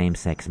perform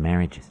same-sex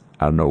marriages.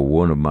 I know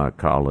one of my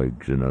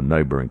colleagues in a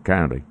neighboring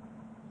county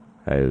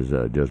has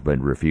just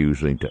been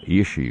refusing to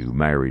issue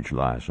marriage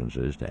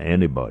licenses to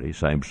anybody,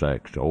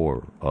 same-sex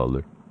or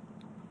other.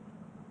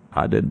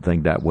 I didn't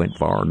think that went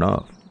far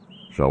enough.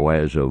 So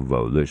as of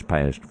this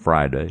past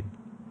Friday,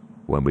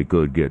 when we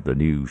could get the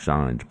new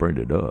signs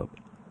printed up,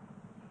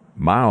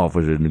 my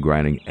office isn't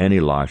granting any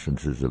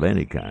licenses of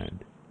any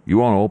kind. You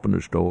want to open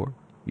a store?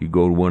 You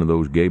go to one of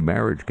those gay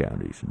marriage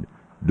counties and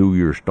do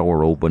your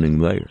store opening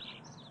there.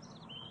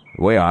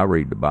 The way I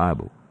read the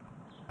Bible,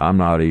 I'm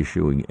not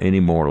issuing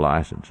any more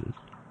licenses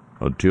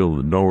until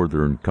the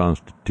Northern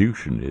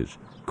Constitution is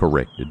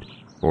corrected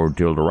or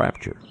until the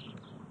rapture,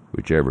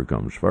 whichever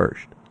comes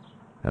first.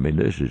 I mean,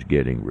 this is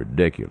getting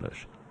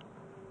ridiculous.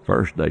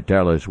 First they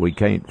tell us we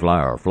can't fly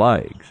our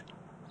flags.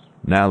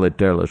 Now they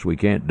tell us we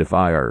can't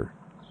defy our...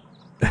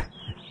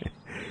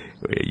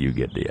 Well, you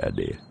get the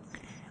idea.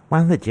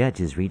 While the judge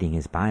is reading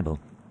his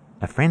Bible,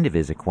 a friend of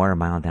his a quarter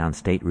mile down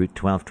State Route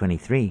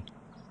 1223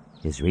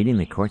 is reading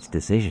the court's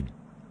decision.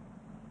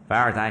 As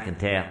far as I can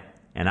tell,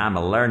 and I'm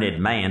a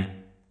learned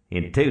man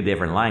in 2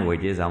 different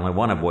languages, only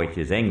one of which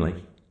is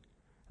English,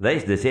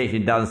 this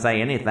decision doesn't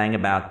say anything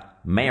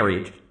about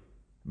marriage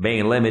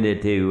being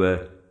limited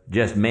to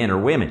just men or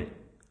women.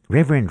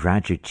 Reverend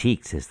Roger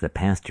Cheeks is the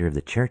pastor of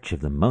the Church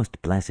of the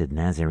Most Blessed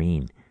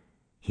Nazarene.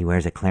 He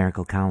wears a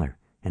clerical collar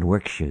and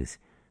work shoes,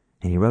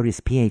 and he wrote his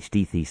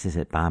Ph.D. thesis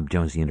at Bob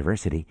Jones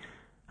University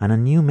on a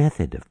new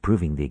method of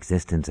proving the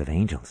existence of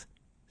angels.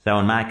 So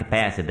in my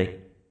capacity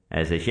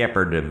as a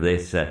shepherd of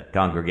this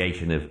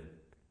congregation of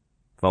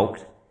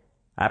folks,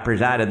 I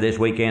presided this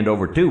weekend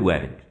over 2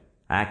 weddings.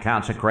 I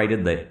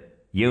consecrated the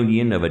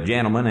union of a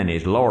gentleman and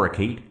his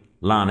lorikeet,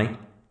 Lonnie.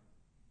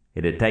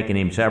 It had taken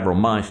him several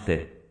months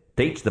to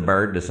teach the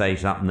bird to say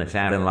something that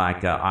sounded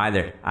like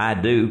either I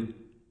do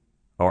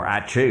or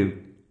I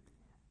chew.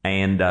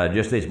 And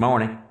just this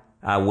morning,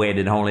 I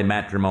wedded holy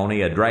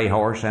matrimony a dray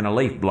horse and a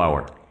leaf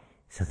blower.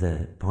 So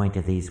the point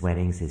of these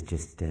weddings is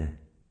just to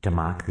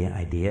mock the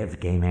idea of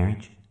gay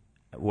marriage?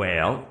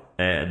 Well,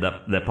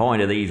 the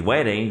point of these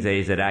weddings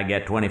is that I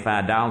get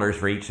 $25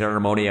 for each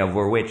ceremony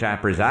over which I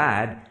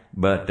preside,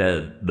 but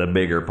the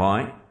bigger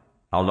point,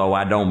 although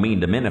I don't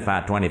mean to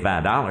minify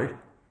 $25,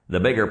 the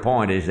bigger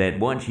point is that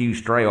once you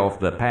stray off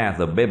the path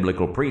of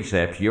biblical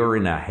precepts, you're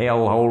in a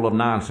hellhole of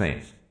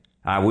nonsense.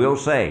 I will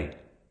say,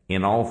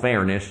 in all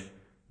fairness,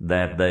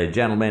 that the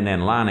gentleman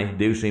and Lonnie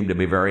do seem to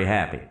be very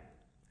happy.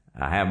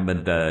 I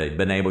haven't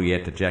been able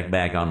yet to check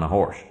back on the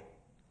horse.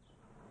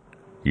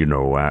 You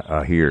know,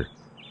 I hear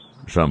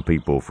some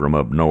people from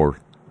up north,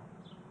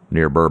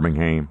 near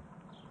Birmingham,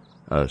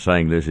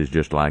 saying this is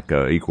just like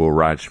equal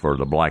rights for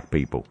the black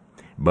people.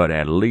 But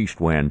at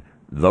least when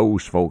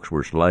those folks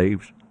were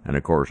slaves, and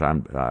of course I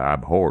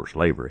abhor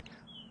slavery,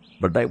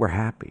 but they were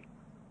happy.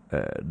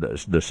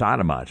 The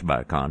sodomites,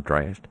 by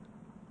contrast,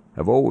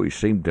 have always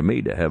seemed to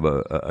me to have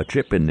a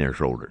chip in their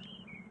shoulder.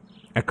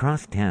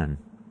 Across town,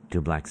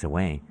 2 blocks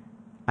away,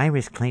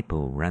 Iris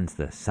Claypool runs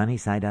the Sunny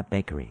Side Up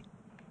Bakery.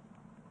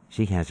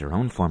 She has her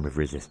own form of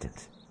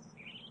resistance.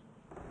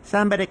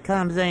 Somebody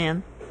comes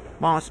in,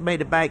 wants me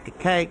to bake a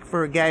cake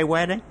for a gay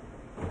wedding.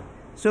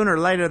 Sooner or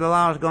later the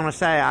law's going to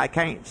say I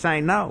can't say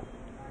no.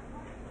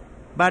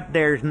 But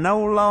there's no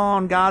law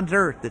on God's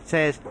earth that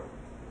says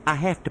I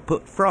have to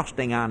put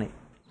frosting on it.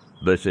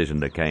 This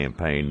isn't a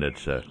campaign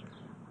that's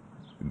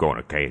going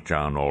to catch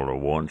on all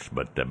at once,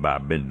 but by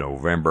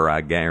mid-November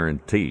I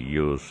guarantee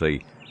you'll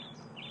see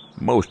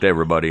most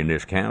everybody in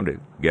this county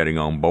getting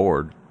on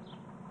board,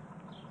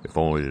 if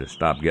only to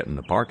stop getting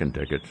the parking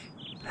tickets.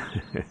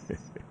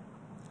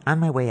 On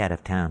my way out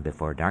of town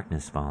before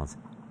darkness falls,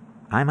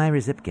 I'm Ira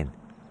Zipkin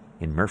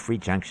in Murphy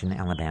Junction,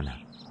 Alabama.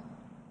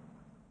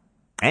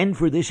 And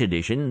for this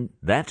edition,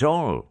 that's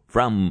all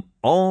from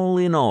All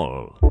in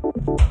All.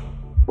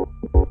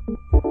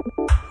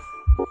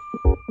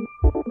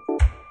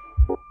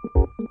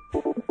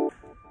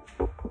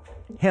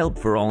 Help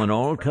for All in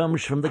All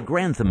comes from the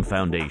Grantham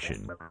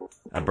Foundation.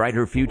 A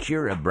brighter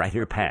future, a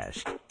brighter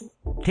past.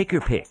 Take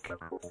your pick.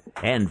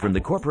 And from the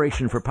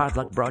Corporation for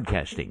Potluck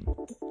Broadcasting.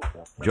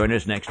 Join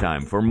us next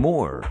time for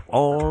more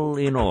All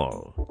in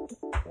All.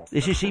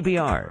 This is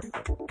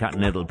CPR,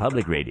 Continental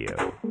Public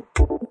Radio.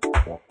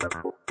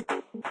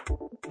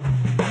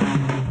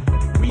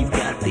 We've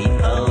got the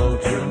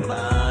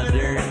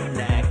ultra-modern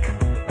knack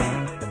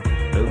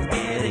of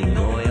getting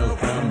oil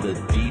from the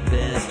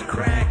deepest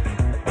crack.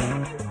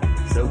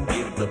 So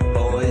give the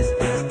boys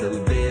just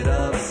a bit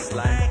of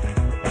slack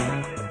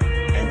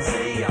and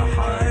say a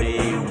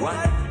hearty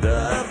what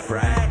the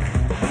frack.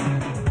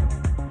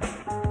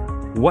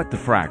 What the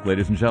frack,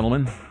 ladies and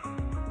gentlemen?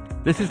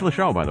 This is the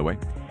show, by the way.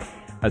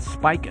 A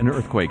spike in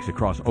earthquakes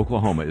across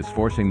Oklahoma is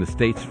forcing the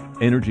state's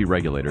energy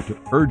regulator to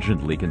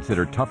urgently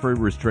consider tougher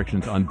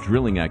restrictions on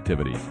drilling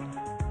activities.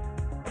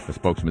 A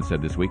spokesman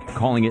said this week,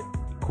 calling it,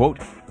 quote,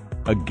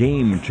 a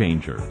game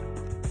changer.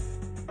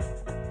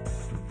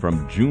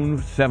 From June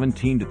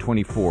 17 to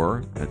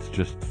 24, that's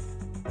just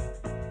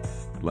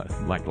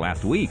like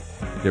last week,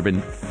 there have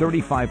been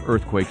 35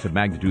 earthquakes of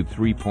magnitude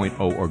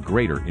 3.0 or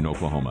greater in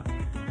Oklahoma.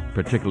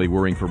 Particularly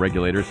worrying for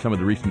regulators, some of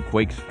the recent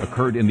quakes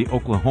occurred in the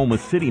Oklahoma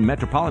City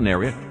metropolitan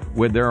area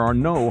where there are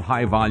no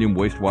high-volume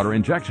wastewater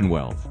injection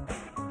wells.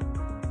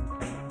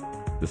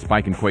 The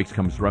spike in quakes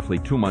comes roughly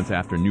 2 months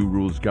after new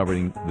rules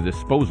governing the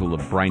disposal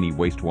of briny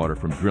wastewater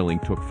from drilling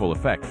took full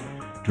effect.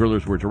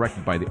 Drillers were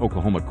directed by the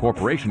Oklahoma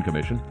Corporation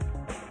Commission,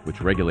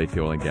 which regulates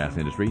the oil and gas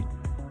industry,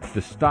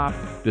 to stop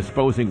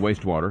disposing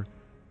wastewater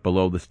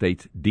below the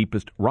state's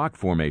deepest rock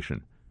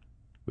formation,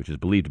 which is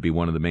believed to be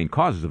one of the main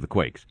causes of the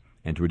quakes,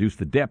 and to reduce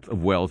the depth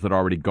of wells that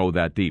already go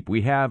that deep.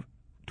 We have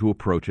to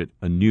approach it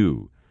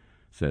anew,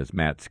 says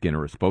Matt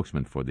Skinner, a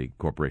spokesman for the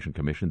Corporation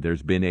Commission.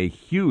 There's been a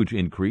huge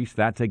increase.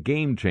 That's a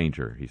game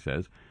changer, he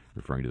says,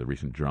 referring to the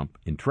recent jump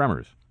in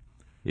tremors.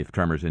 If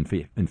tremors in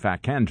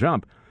fact can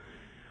jump.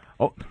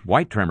 Oh,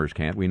 white tremors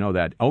can't. We know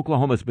that.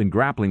 Oklahoma's been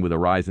grappling with a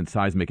rise in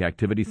seismic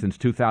activity since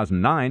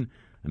 2009,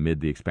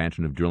 amid the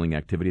expansion of drilling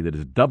activity that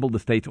has doubled the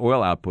state's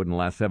oil output in the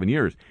last 7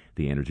 years.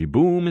 The energy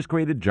boom has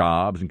created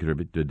jobs and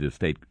contributed to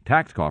state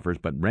tax coffers,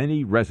 but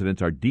many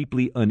residents are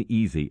deeply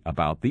uneasy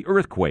about the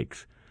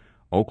earthquakes.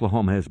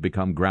 Oklahoma has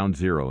become ground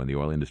zero, and the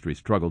oil industry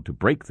struggled to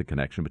break the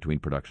connection between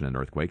production and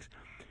earthquakes.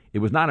 It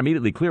was not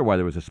immediately clear why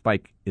there was a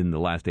spike in the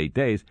last 8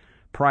 days.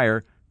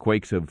 Prior,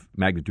 quakes of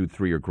magnitude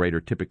 3 or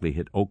greater typically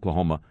hit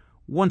Oklahoma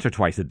once or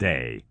twice a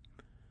day.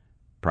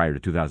 Prior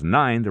to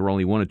 2009, there were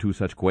only 1 or 2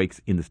 such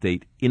quakes in the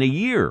state in a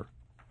year.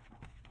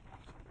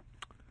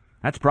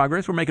 That's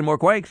progress. We're making more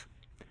quakes.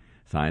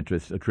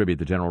 Scientists attribute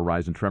the general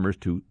rise in tremors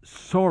to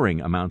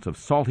soaring amounts of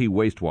salty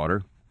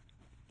wastewater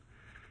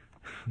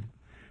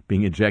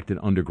being injected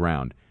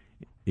underground.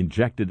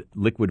 Injected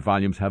liquid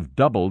volumes have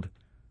doubled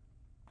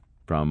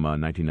from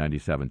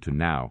 1997 to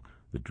now.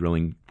 The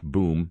drilling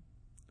boom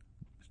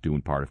is due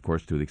in part, of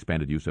course, to the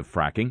expanded use of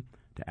fracking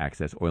to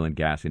access oil and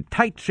gas in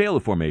tight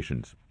shale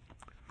formations.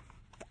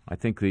 I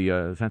think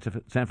the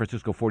San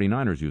Francisco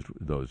 49ers used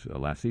those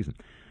last season.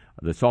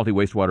 The salty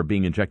wastewater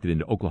being injected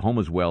into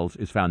Oklahoma's wells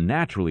is found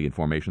naturally in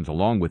formations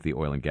along with the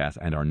oil and gas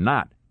and are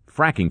not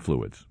fracking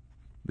fluids,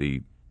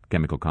 the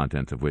chemical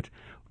contents of which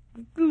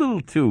are a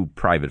little too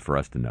private for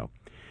us to know.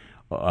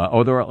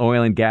 Other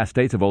oil and gas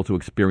states have also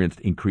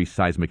experienced increased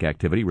seismic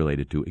activity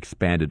related to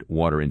expanded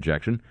water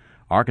injection.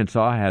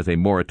 Arkansas has a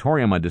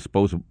moratorium on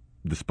disposal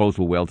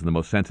wells in the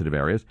most sensitive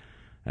areas.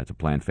 That's a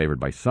plan favored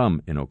by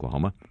some in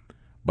Oklahoma.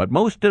 But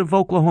most of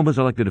Oklahoma's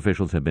elected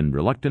officials have been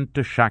reluctant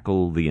to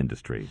shackle the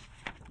industry.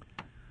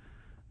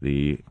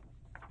 The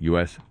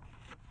U.S.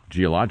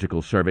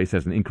 Geological Survey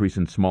says an increase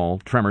in small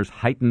tremors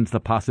heightens the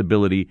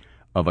possibility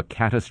of a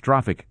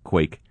catastrophic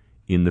quake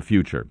in the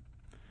future.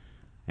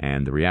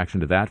 And the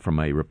reaction to that from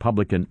a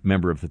Republican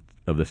member of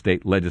the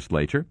state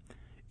legislature: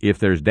 if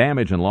there's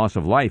damage and loss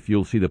of life,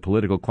 you'll see the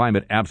political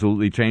climate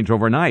absolutely change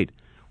overnight.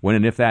 When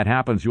and if that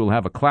happens, you'll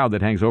have a cloud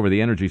that hangs over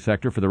the energy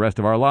sector for the rest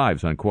of our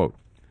lives, unquote.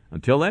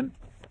 Until then,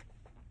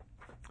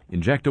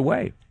 inject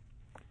away.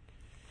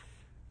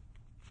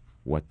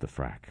 What the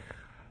frack?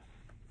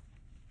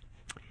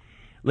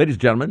 Ladies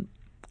and gentlemen,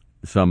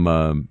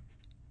 some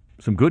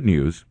good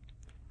news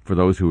for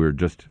those who are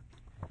just,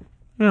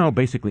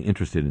 basically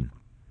interested in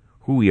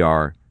who we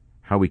are,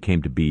 how we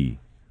came to be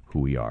who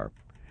we are.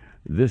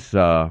 This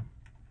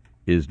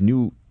is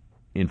new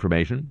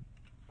information.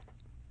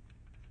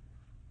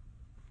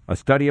 A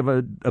study of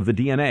the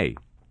DNA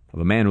of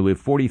a man who lived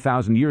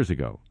 40,000 years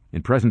ago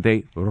in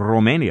present-day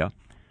Romania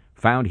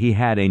found he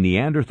had a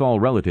Neanderthal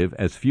relative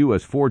as few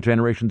as 4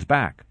 generations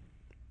back.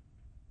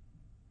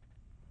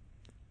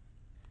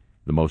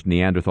 The most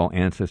Neanderthal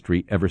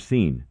ancestry ever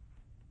seen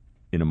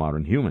in a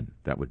modern human,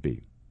 that would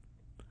be.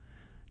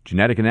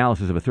 Genetic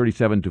analysis of a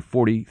 37 to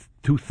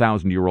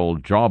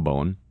 42,000-year-old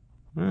jawbone,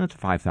 that's a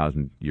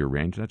 5,000-year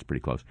range, that's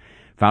pretty close,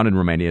 found in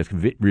Romania has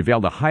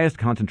revealed the highest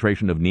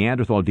concentration of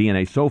Neanderthal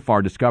DNA so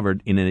far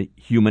discovered in a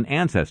human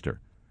ancestor,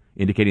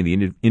 indicating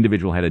the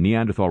individual had a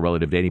Neanderthal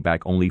relative dating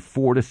back only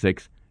 4 to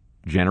 6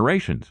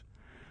 generations.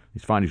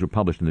 These findings were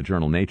published in the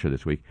journal Nature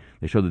this week.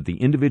 They show that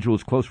the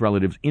individual's close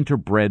relatives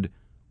interbred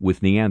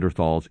with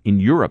Neanderthals in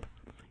Europe.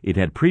 It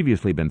had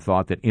previously been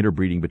thought that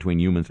interbreeding between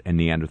humans and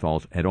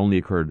Neanderthals had only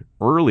occurred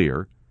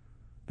earlier,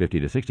 50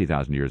 to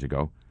 60,000 years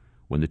ago,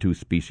 when the two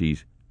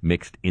species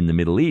mixed in the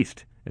Middle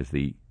East as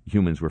the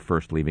humans were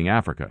first leaving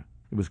Africa.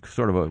 It was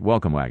sort of a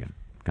welcome wagon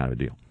kind of a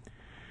deal.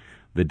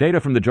 The data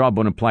from the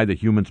jawbone implied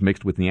that humans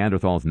mixed with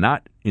Neanderthals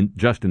not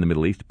just in the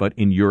Middle East, but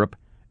in Europe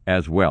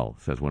as well,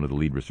 says one of the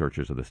lead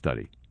researchers of the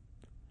study.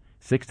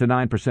 6 to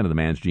 9% of the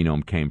man's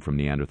genome came from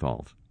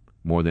Neanderthals,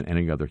 more than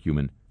any other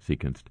human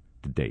sequenced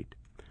to date.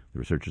 The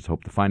researchers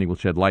hope the finding will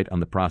shed light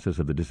on the process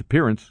of the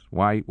disappearance,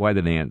 why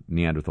the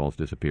Neanderthals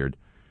disappeared.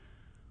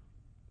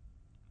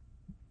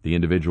 The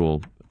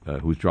individual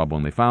whose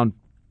jawbone they found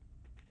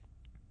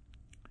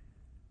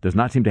does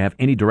not seem to have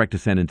any direct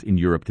descendants in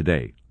Europe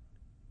today,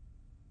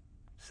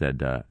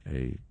 said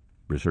a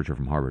researcher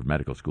from Harvard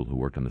Medical School who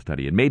worked on the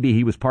study. And maybe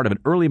he was part of an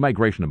early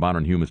migration of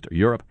modern humans to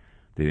Europe.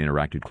 They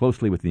interacted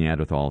closely with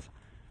Neanderthals,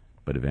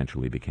 but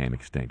eventually became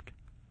extinct.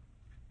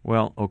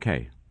 Well,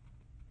 okay.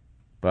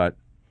 But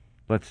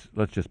let's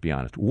just be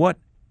honest. What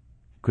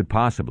could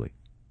possibly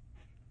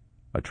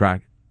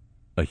attract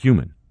a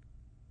human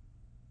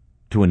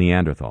to a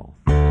Neanderthal?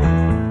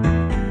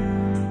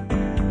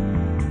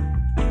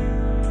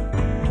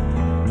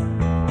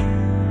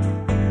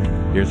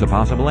 Here's a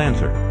possible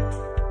answer.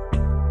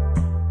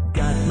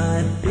 Got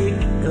my pick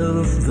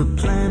of the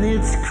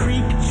planet's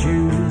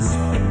creatures,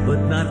 but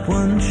not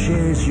one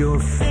shares your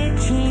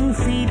fetching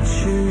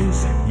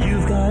features.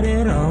 You've got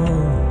it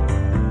all.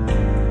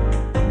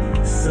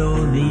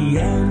 So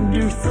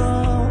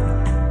Neanderthal,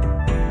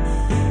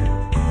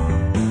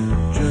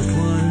 just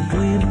one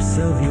glimpse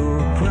of your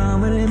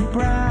prominent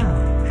brow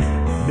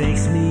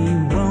makes me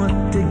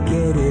want to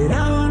get it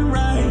on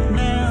right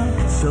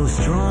now. So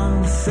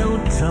strong, so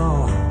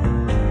tall,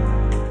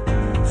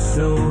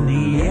 so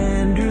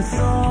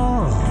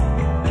Neanderthal.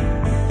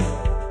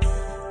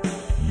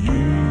 You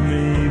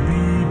may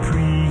be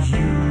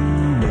pre-human,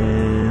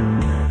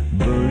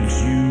 but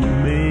you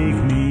make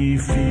me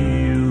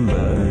feel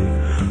like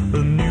a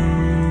new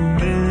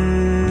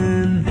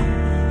man.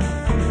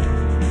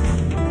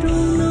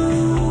 Don't know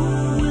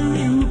where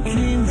you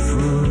came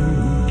from,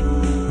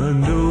 I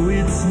know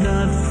it's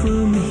not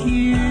from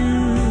here.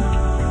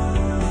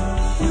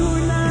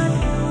 You're not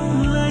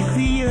like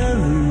the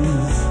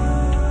others,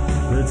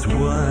 that's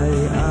why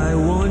I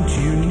want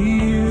you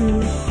near.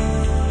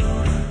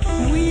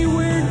 We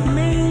weren't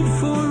made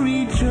for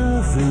each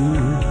other,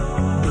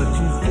 but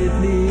you fit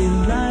me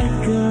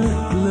like a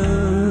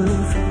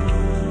glove.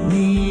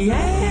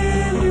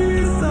 Neanderthal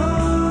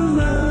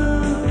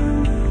love,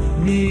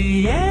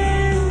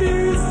 Neanderthal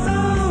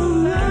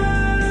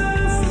love.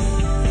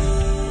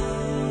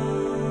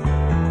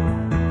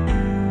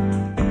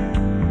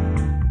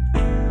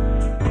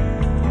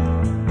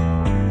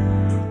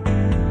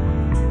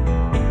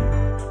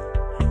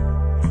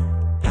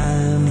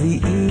 I'm the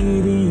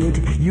idiot,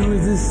 you're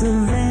the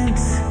savant.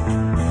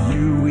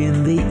 You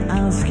win the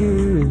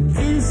Oscar and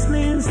this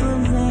man's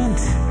Levant.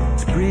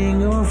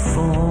 Spring or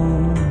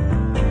fall,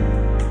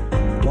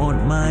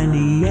 want my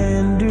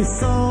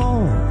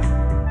Neanderthal.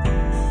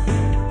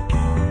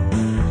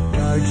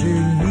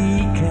 Larger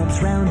kneecaps,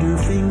 rounder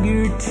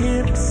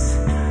fingertips.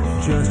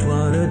 Just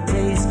wanna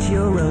taste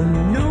your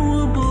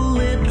unknowable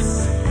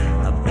lips.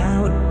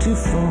 About to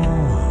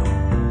fall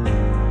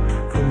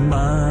from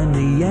my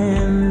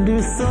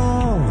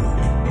Neanderthal.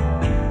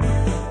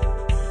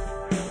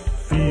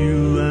 Feel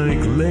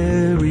like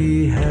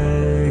Larry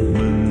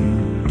Hagman.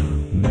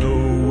 No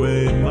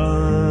way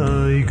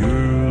my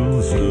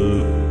girl's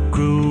a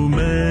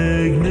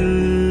Cro-Magnon.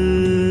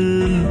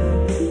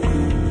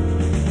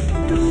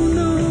 Don't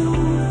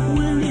know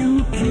where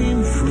you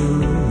came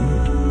from,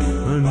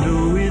 I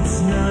know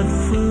it's not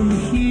from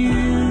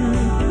here.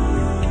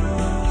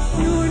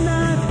 You're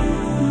not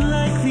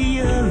like the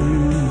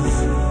others,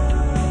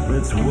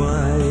 that's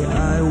why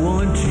I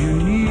want you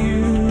near.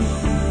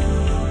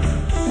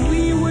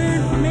 We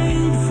weren't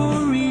made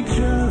for each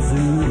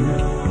other,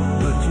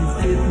 but you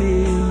fit me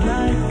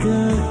like a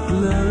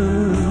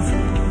glove.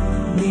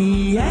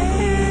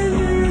 Neanderthal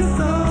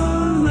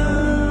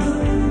love,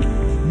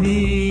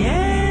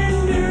 Neanderthal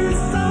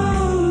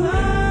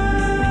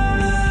love.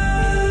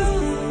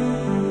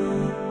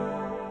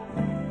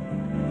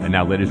 And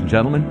now, ladies and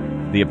gentlemen,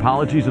 the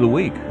apologies of the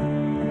week.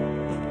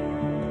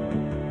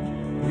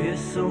 We're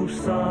so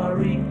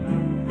sorry.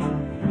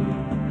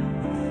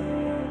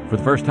 For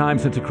the first time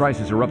since a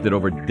crisis erupted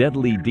over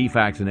deadly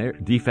defects in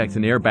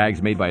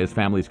airbags made by his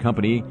family's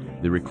company,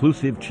 the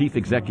reclusive chief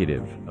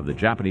executive of the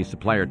Japanese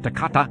supplier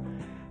Takata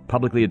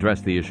publicly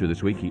addressed the issue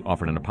this week. He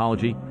offered an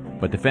apology,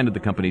 but defended the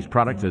company's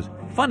products as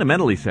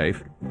fundamentally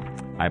safe.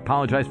 I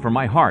apologize from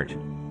my heart.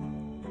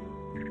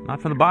 Not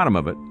from the bottom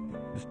of it,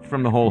 just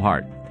from the whole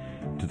heart.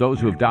 To those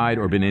who have died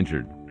or been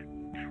injured,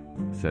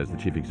 says the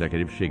chief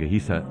executive,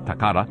 Shigehisa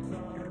Takada,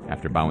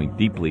 after bowing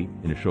deeply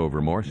in a show of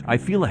remorse. I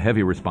feel a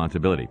heavy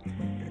responsibility.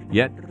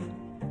 Yet,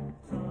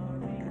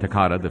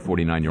 Takada, the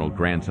 49-year-old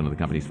grandson of the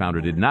company's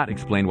founder, did not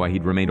explain why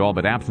he'd remained all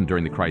but absent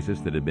during the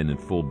crisis that had been in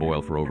full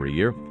boil for over a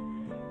year.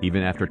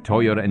 Even after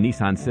Toyota and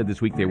Nissan said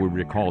this week they would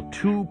recall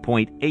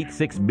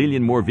 2.86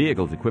 million more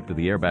vehicles equipped with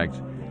the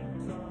airbags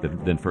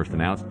than first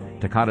announced,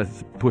 Takada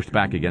pushed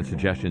back against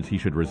suggestions he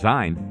should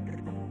resign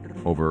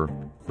over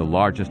the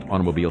largest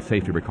automobile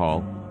safety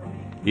recall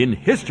in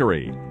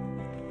history.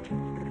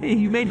 Hey,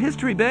 you made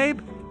history, babe.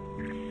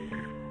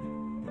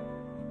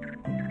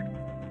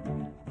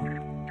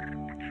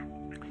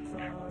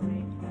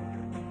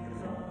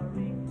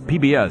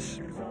 PBS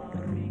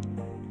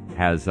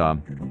has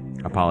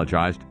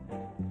apologized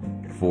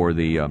for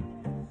the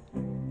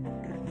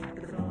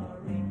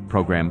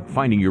program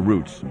Finding Your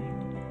Roots.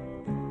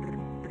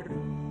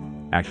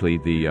 Actually,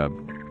 the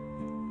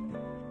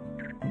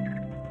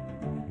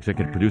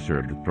executive producer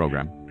of the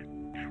program,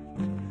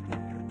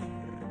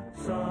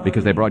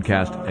 because they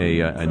broadcast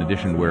an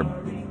edition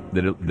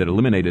that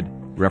eliminated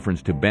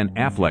reference to Ben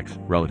Affleck's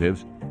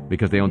relatives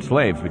because they owned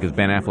slaves, because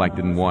Ben Affleck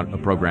didn't want a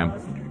program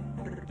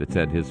that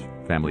said his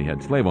family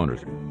had slave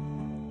owners.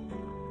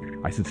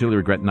 I sincerely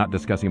regret not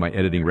discussing my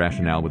editing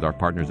rationale with our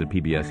partners at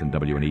PBS and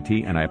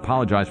WNET, and I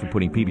apologize for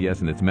putting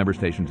PBS and its member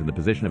stations in the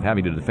position of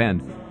having to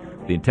defend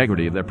the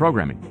integrity of their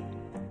programming.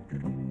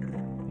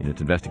 In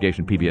its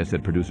investigation, PBS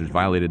said producers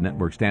violated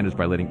network standards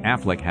by letting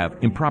Affleck have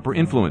improper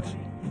influence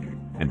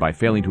and by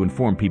failing to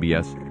inform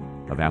PBS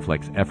of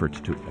Affleck's efforts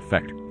to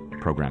affect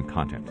program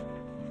content.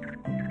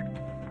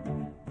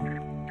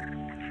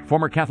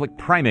 Former Catholic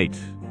primate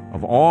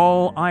of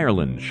all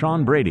Ireland,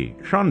 Sean Brady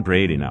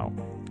now,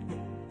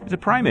 is a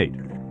primate.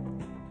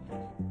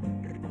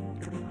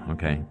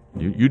 Okay,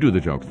 you do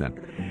the jokes then.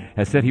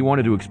 Has said he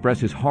wanted to express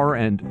his horror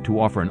and to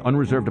offer an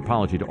unreserved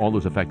apology to all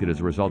those affected as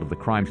a result of the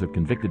crimes of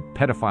convicted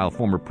pedophile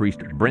former priest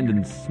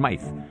Brendan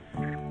Smythe.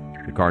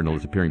 The Cardinal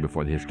is appearing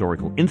before the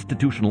historical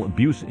institutional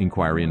abuse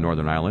inquiry in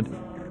Northern Ireland.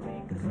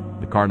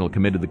 The Cardinal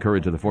commended the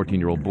courage of the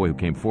 14-year-old boy who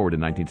came forward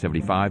in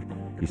 1975.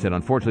 He said,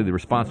 unfortunately, the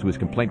response to his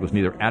complaint was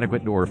neither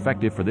adequate nor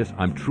effective. For this,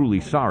 I'm truly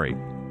sorry.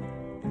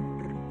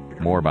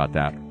 More about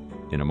that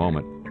in a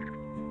moment.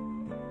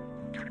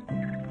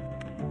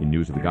 In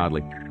News of the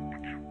Godly.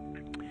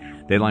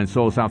 Dateline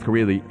Seoul, South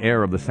Korea, the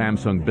heir of the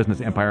Samsung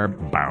business empire,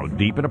 bowed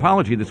deep in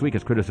apology this week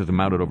as criticism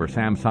mounted over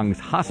Samsung's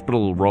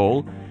hospital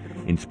role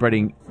in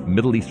spreading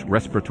Middle East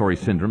respiratory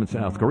syndrome in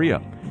South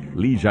Korea.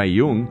 Lee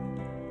Jae-young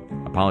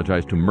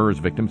apologized to MERS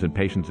victims and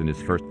patients in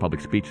his first public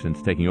speech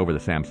since taking over the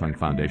Samsung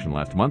Foundation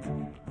last month.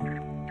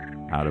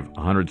 Out of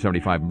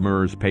 175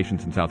 MERS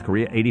patients in South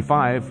Korea,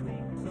 85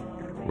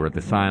 were at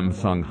the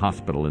Samsung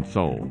Hospital in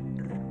Seoul.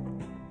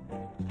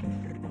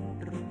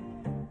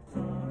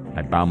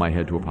 I bow my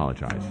head to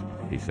apologize,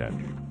 he said.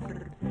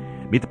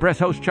 Meet the Press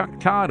host Chuck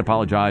Todd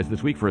apologized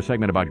this week for a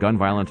segment about gun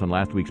violence on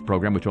last week's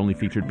program, which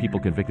featured people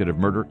convicted of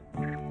murder,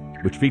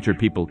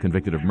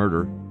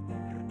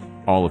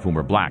 all of whom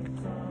are black.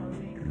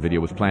 The video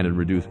was planned and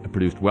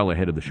produced well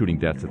ahead of the shooting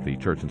deaths at the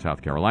church in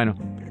South Carolina.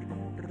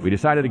 We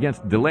decided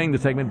against delaying the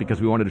segment because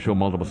we wanted to show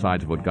multiple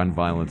sides of what gun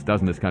violence does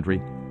in this country.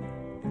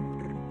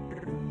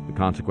 The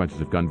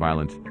consequences of gun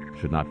violence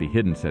should not be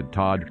hidden, said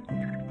Todd.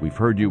 We've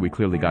heard you, we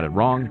clearly got it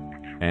wrong,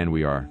 and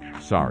we are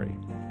sorry,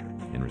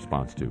 in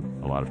response to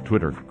a lot of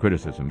Twitter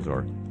criticisms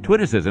or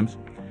twitticisms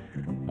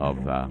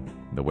of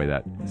the way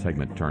that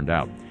segment turned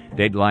out.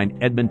 Dateline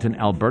Edmonton,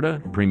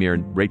 Alberta, Premier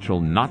Rachel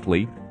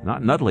Notley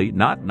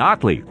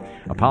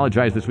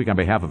apologized this week on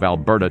behalf of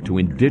Alberta to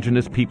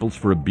Indigenous peoples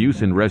for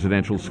abuse in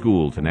residential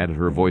schools and added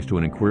her voice to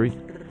an inquiry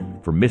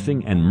for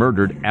missing and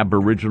murdered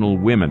Aboriginal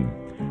women.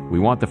 We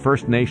want the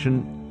First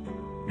Nation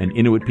and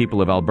Inuit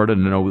people of Alberta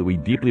to know that we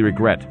deeply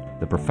regret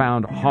the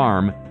profound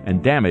harm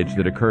and damage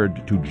that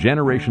occurred to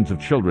generations of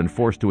children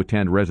forced to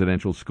attend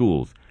residential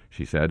schools,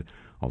 she said.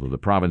 Although the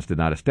province did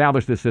not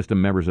establish this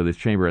system, members of this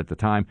chamber at the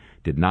time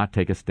did not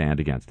take a stand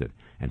against it.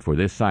 And for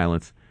this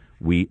silence,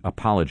 we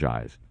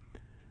apologize.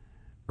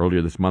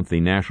 Earlier this month, the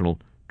National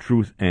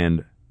Truth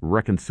and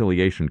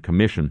Reconciliation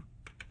Commission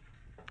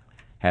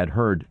had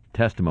heard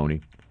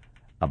testimony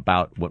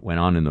about what went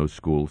on in those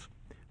schools.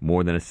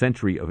 More than a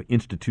century of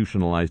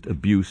institutionalized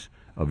abuse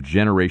of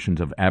generations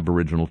of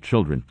Aboriginal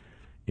children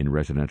in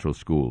residential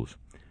schools.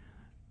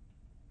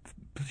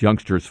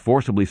 Youngsters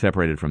forcibly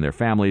separated from their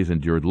families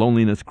endured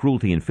loneliness,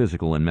 cruelty, and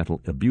physical and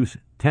mental abuse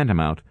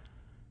tantamount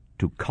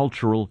to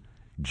cultural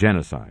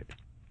genocide.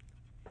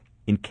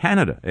 In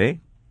Canada, eh?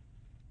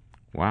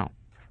 Wow.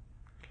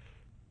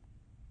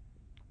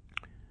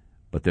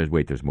 But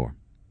there's more.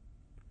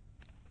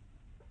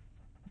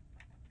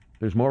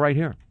 There's more right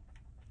here.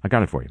 I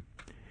got it for you.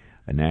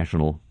 A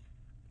national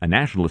A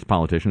nationalist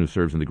politician who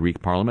serves in the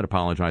Greek parliament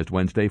apologized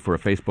Wednesday for a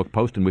Facebook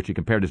post in which he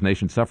compared his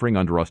nation's suffering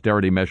under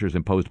austerity measures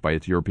imposed by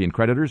its European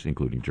creditors,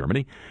 including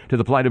Germany, to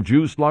the plight of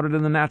Jews slaughtered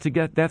in the Nazi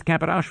death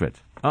camp at Auschwitz.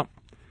 Oh.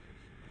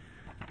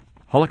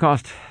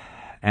 Holocaust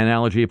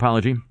analogy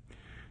apology.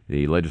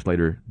 The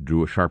legislator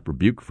drew a sharp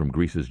rebuke from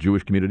Greece's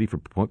Jewish community for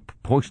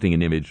posting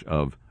an image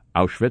of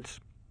Auschwitz,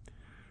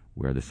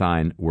 where the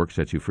sign, "Work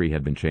sets you free,"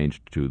 had been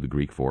changed to the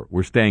Greek for,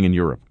 "We're staying in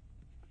Europe."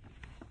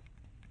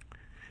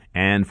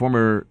 And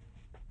former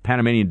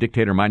Panamanian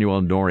dictator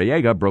Manuel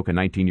Noriega broke a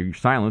 19-year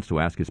silence to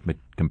ask his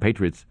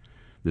compatriots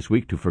this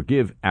week to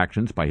forgive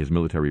actions by his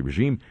military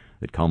regime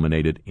that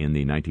culminated in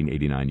the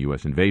 1989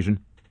 U.S. invasion.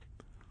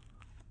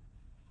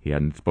 He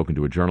hadn't spoken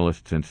to a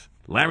journalist since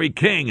Larry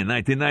King in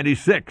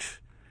 1996.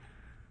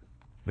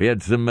 We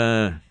had some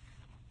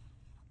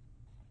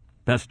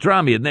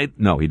pastrami.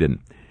 No, he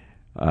didn't.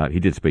 He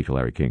did speak to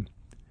Larry King.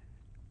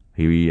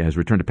 He has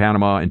returned to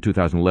Panama in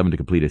 2011 to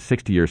complete a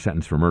 60-year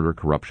sentence for murder,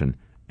 corruption,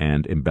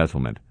 and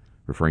embezzlement.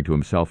 Referring to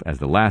himself as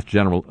the last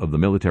general of the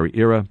military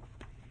era,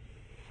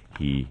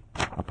 he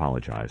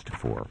apologized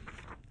for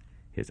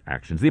his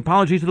actions. The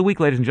apologies of the week,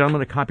 ladies and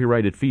gentlemen, a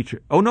copyrighted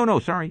feature. Oh, no,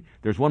 sorry.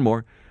 There's one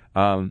more.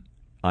 On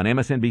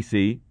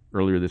MSNBC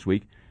earlier this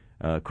week,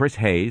 Chris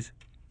Hayes,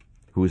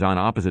 who was on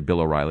opposite Bill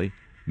O'Reilly,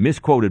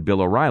 misquoted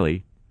Bill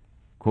O'Reilly,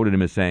 quoted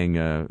him as saying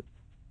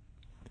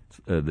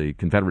the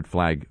Confederate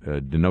flag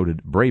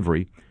denoted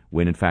bravery,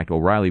 when in fact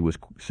O'Reilly was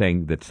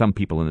saying that some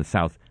people in the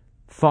South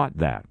thought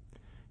that.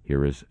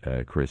 Here is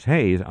Chris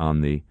Hayes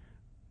on the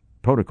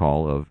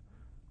protocol of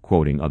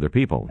quoting other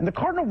people. And the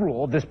cardinal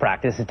rule of this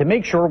practice is to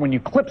make sure when you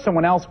clip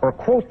someone else or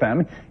quote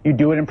them, you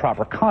do it in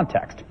proper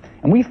context.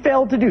 And we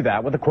failed to do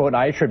that with the quote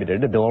I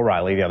attributed to Bill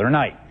O'Reilly the other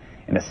night.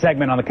 In a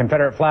segment on the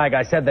Confederate flag,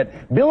 I said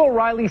that Bill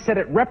O'Reilly said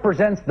it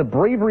represents the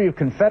bravery of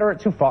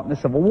Confederates who fought in the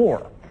Civil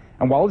War.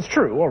 And while it's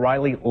true,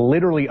 O'Reilly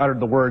literally uttered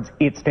the words,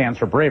 "It stands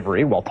for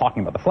bravery," while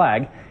talking about the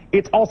flag,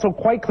 it's also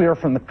quite clear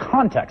from the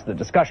context of the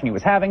discussion he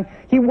was having,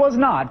 he was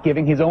not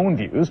giving his own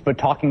views, but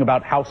talking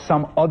about how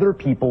some other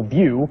people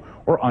view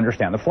or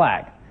understand the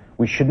flag.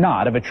 We should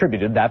not have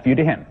attributed that view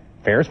to him.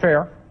 Fair is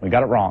fair. We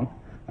got it wrong,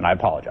 and I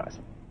apologize.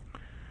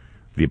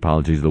 The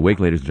apologies of the week,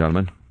 ladies and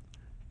gentlemen.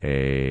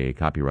 A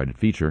copyrighted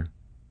feature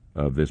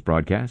of this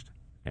broadcast.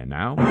 And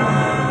now,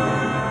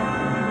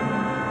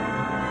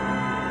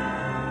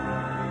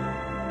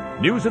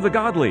 news of the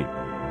godly.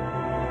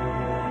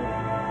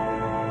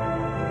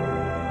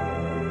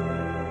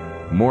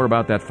 More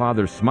about that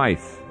Father Smythe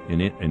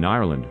in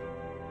Ireland.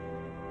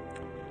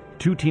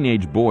 2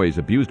 teenage boys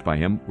abused by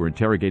him were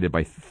interrogated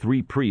by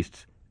 3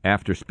 priests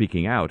after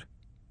speaking out,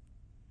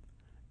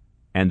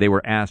 and they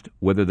were asked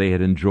whether they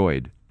had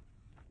enjoyed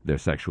their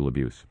sexual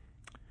abuse.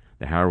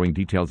 The harrowing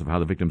details of how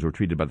the victims were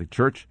treated by the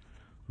church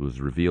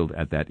was revealed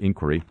at that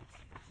inquiry.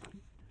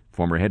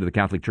 Former head of the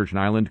Catholic Church in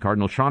Ireland,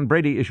 Cardinal Sean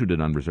Brady, issued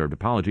an unreserved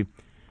apology,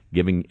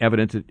 giving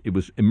evidence that it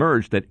was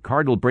emerged that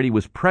Cardinal Brady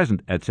was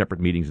present at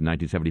separate meetings in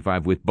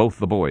 1975 with both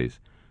the boys,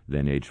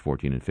 then aged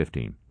 14 and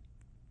 15.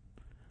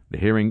 The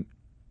hearing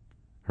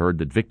heard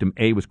that victim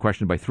A was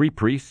questioned by 3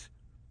 priests.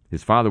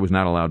 His father was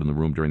not allowed in the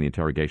room during the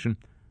interrogation,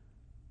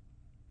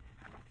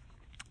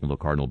 although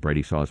Cardinal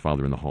Brady saw his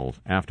father in the halls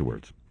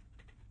afterwards.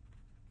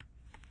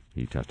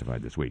 He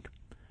testified this week.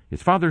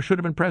 His father should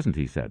have been present,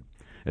 he said.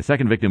 A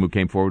second victim who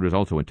came forward was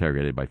also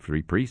interrogated by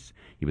 3 priests.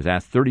 He was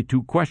asked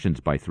 32 questions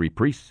by 3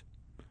 priests.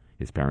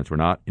 His parents were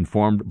not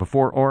informed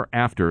before or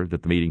after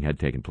that the meeting had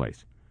taken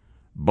place.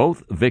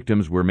 Both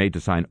victims were made to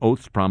sign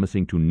oaths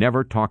promising to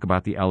never talk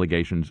about the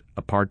allegations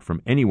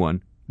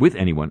with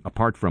anyone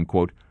apart from,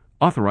 quote,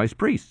 authorized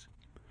priests.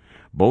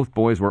 Both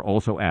boys were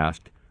also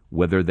asked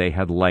whether they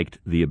had liked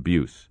the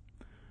abuse.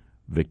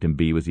 Victim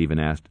B was even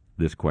asked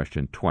this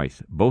question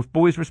twice. Both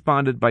boys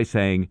responded by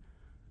saying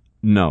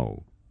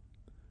no.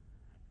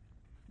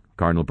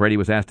 Cardinal Brady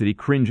was asked did he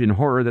cringe in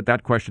horror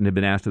that question had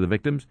been asked of the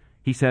victims.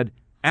 He said,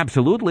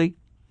 absolutely.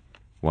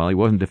 While he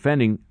wasn't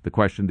defending the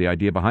question, the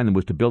idea behind them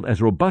was to build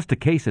as robust a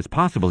case as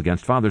possible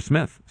against Father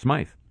Smythe.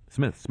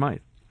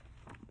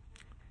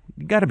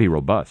 You got to be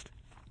robust.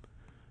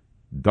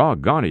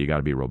 Doggone it, you got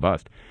to be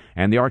robust.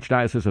 And the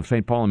Archdiocese of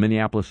St. Paul and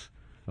Minneapolis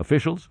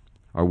officials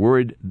are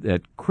worried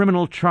that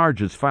criminal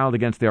charges filed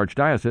against the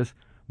Archdiocese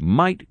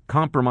might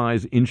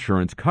compromise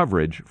insurance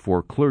coverage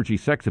for clergy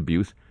sex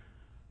abuse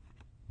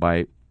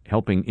by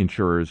helping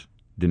insurers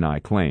deny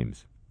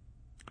claims.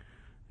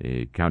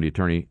 The county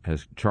attorney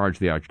has charged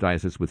the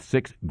Archdiocese with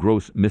 6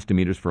 gross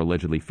misdemeanors for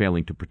allegedly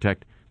failing to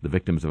protect the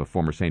victims of a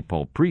former St.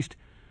 Paul priest.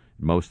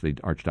 Most of the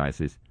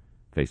Archdiocese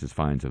faces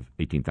fines of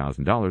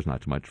 $18,000,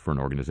 not too much for an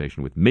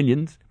organization with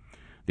millions.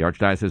 The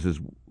Archdiocese has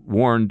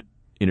warned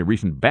in a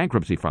recent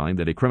bankruptcy filing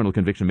that a criminal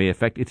conviction may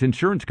affect its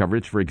insurance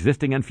coverage for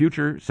existing and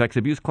future sex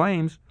abuse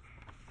claims.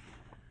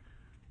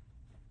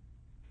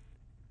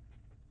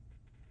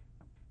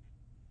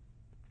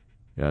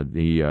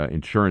 The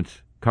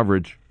insurance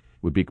coverage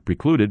would be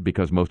precluded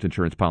because most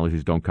insurance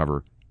policies don't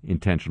cover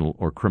intentional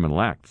or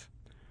criminal acts.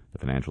 The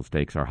financial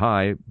stakes are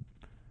high,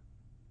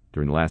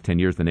 During the last 10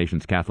 years, the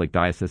nation's Catholic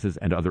dioceses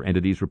and other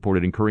entities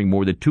reported incurring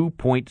more than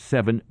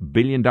 $2.7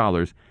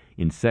 billion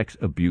in sex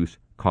abuse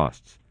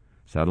costs,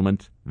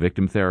 settlements,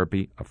 victim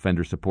therapy,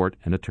 offender support,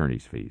 and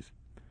attorney's fees.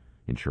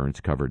 Insurance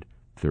covered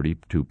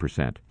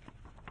 32%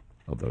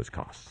 of those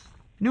costs.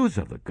 News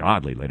of the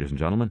godly, ladies and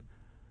gentlemen.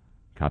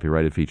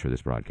 Copyrighted feature of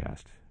this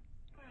broadcast.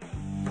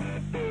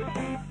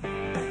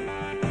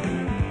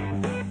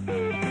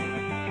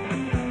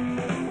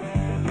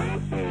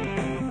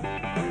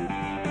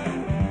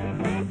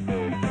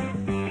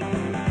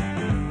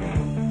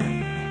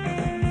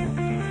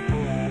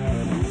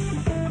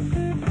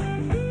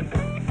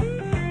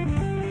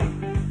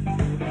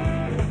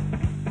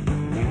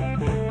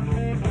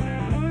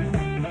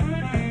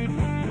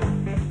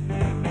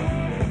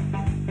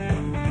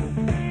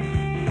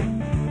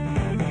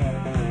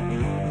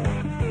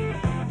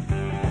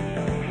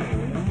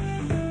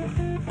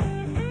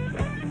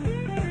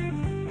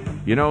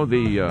 You know,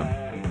 the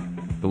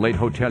late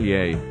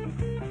hotelier,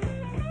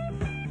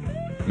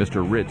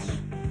 Mr. Ritz,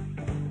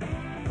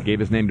 gave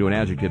his name to an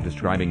adjective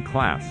describing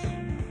class.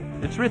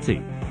 It's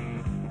ritzy.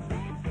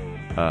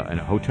 An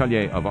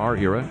hotelier of our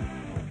era,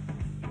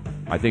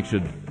 I think,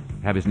 should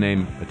have his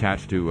name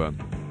attached to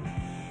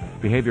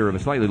behavior of a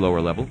slightly lower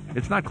level.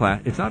 It's not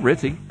class. It's not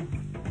ritzy.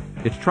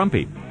 It's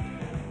Trumpy.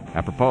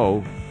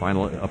 Apropos,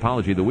 final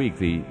apology of the week,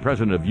 the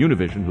president of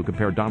Univision, who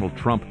compared Donald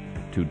Trump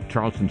to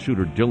Charleston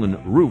shooter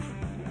Dylan Roof,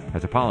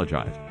 has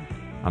apologized.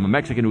 I'm a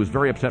Mexican who was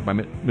very upset by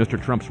Mr.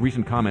 Trump's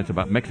recent comments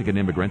about Mexican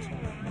immigrants,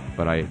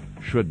 but I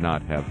should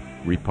not have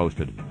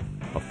reposted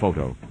a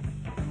photo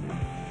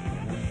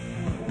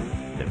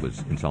that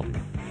was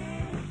insulting.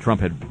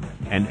 Trump had,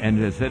 and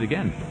has said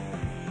again,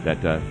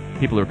 that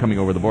people who are coming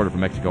over the border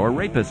from Mexico are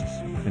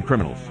rapists and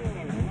criminals.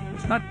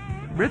 It's not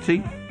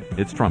ritzy,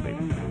 it's Trumpy.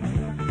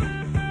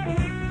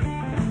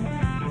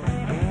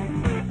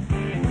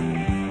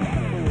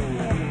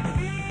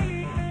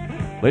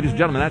 Ladies and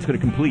gentlemen, that's going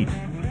to complete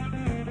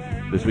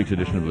this week's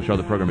edition of the show.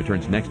 The program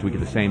returns next week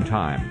at the same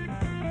time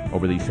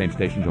over these same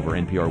stations, over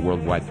NPR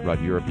worldwide throughout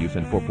Europe, the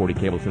USN 440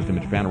 cable system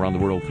in Japan, around the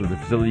world through the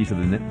facilities of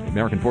the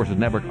American Forces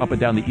Network, up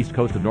and down the east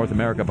coast of North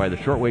America by the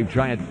shortwave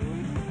giant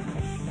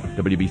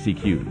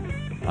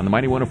WBCQ. On the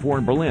Mighty 104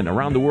 in Berlin,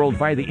 around the world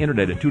via the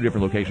internet at two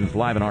different locations,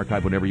 live and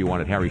archived whenever you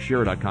want at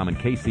harryshearer.com and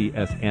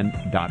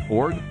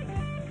kcsn.org.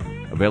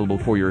 Available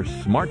for your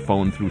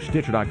smartphone through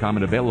Stitcher.com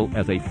and available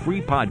as a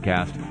free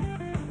podcast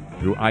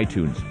through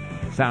iTunes,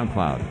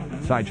 SoundCloud,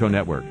 Sideshow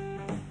Network,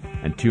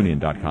 and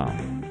TuneIn.com.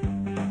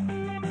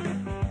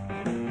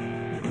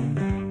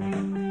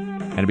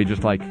 And it'd be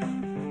just like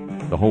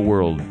the whole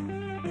world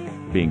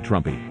being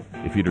Trumpy,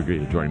 if you'd agree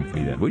to join with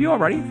me then. Well, you all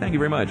righty? Thank you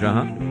very much,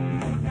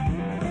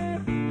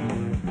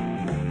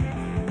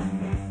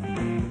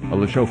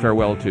 Well, the show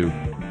farewell to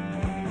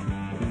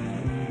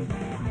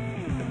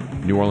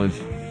New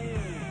Orleans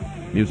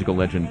musical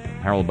legend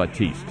Harold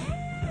Batiste,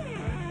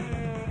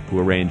 who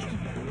arranged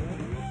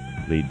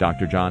the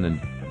Dr. John and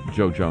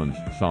Joe Jones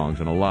songs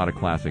and a lot of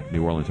classic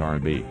New Orleans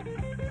R&B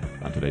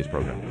on today's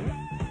program.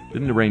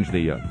 Didn't arrange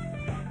the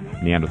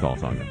Neanderthal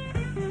song, though.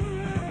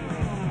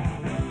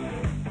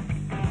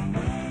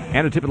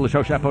 And a tip of the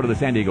show, chapeau to the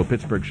San Diego,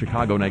 Pittsburgh,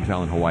 Chicago, and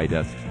Exile, and Hawaii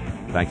desks.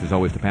 Thanks as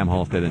always to Pam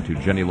Halstead and to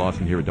Jenny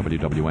Lawson here at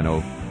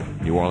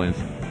WWNO New Orleans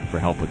for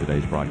help with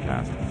today's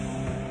broadcast.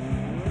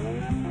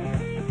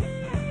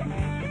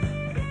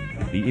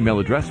 The email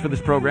address for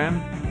this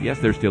program, yes,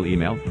 there's still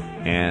email,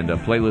 and a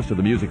playlist of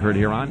the music heard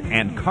here on,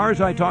 and Cars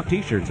I Talk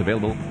t-shirts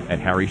available at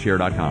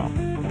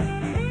harryshearer.com.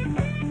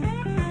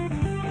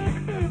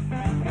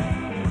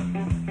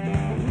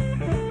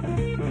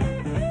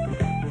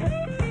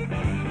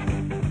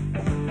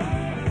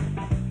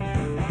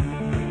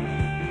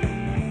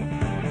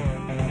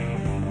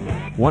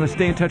 Want to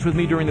stay in touch with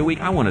me during the week?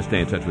 I want to stay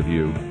in touch with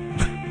you.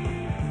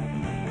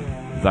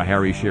 The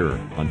Harry Shearer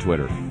on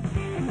Twitter.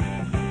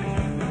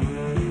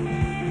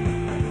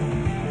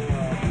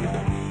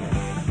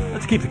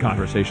 Let's keep the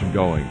conversation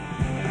going.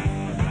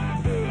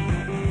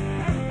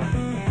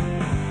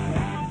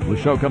 The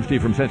show comes to you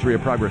from Century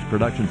of Progress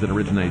Productions and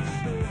originates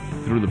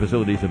through the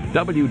facilities of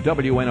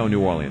WWNO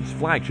New Orleans,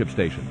 flagship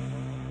station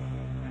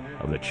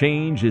of the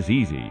Change is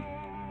Easy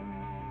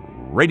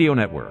radio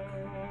network.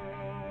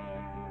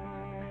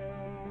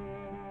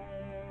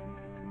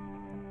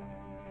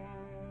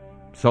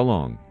 So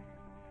long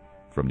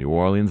from New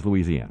Orleans,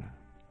 Louisiana.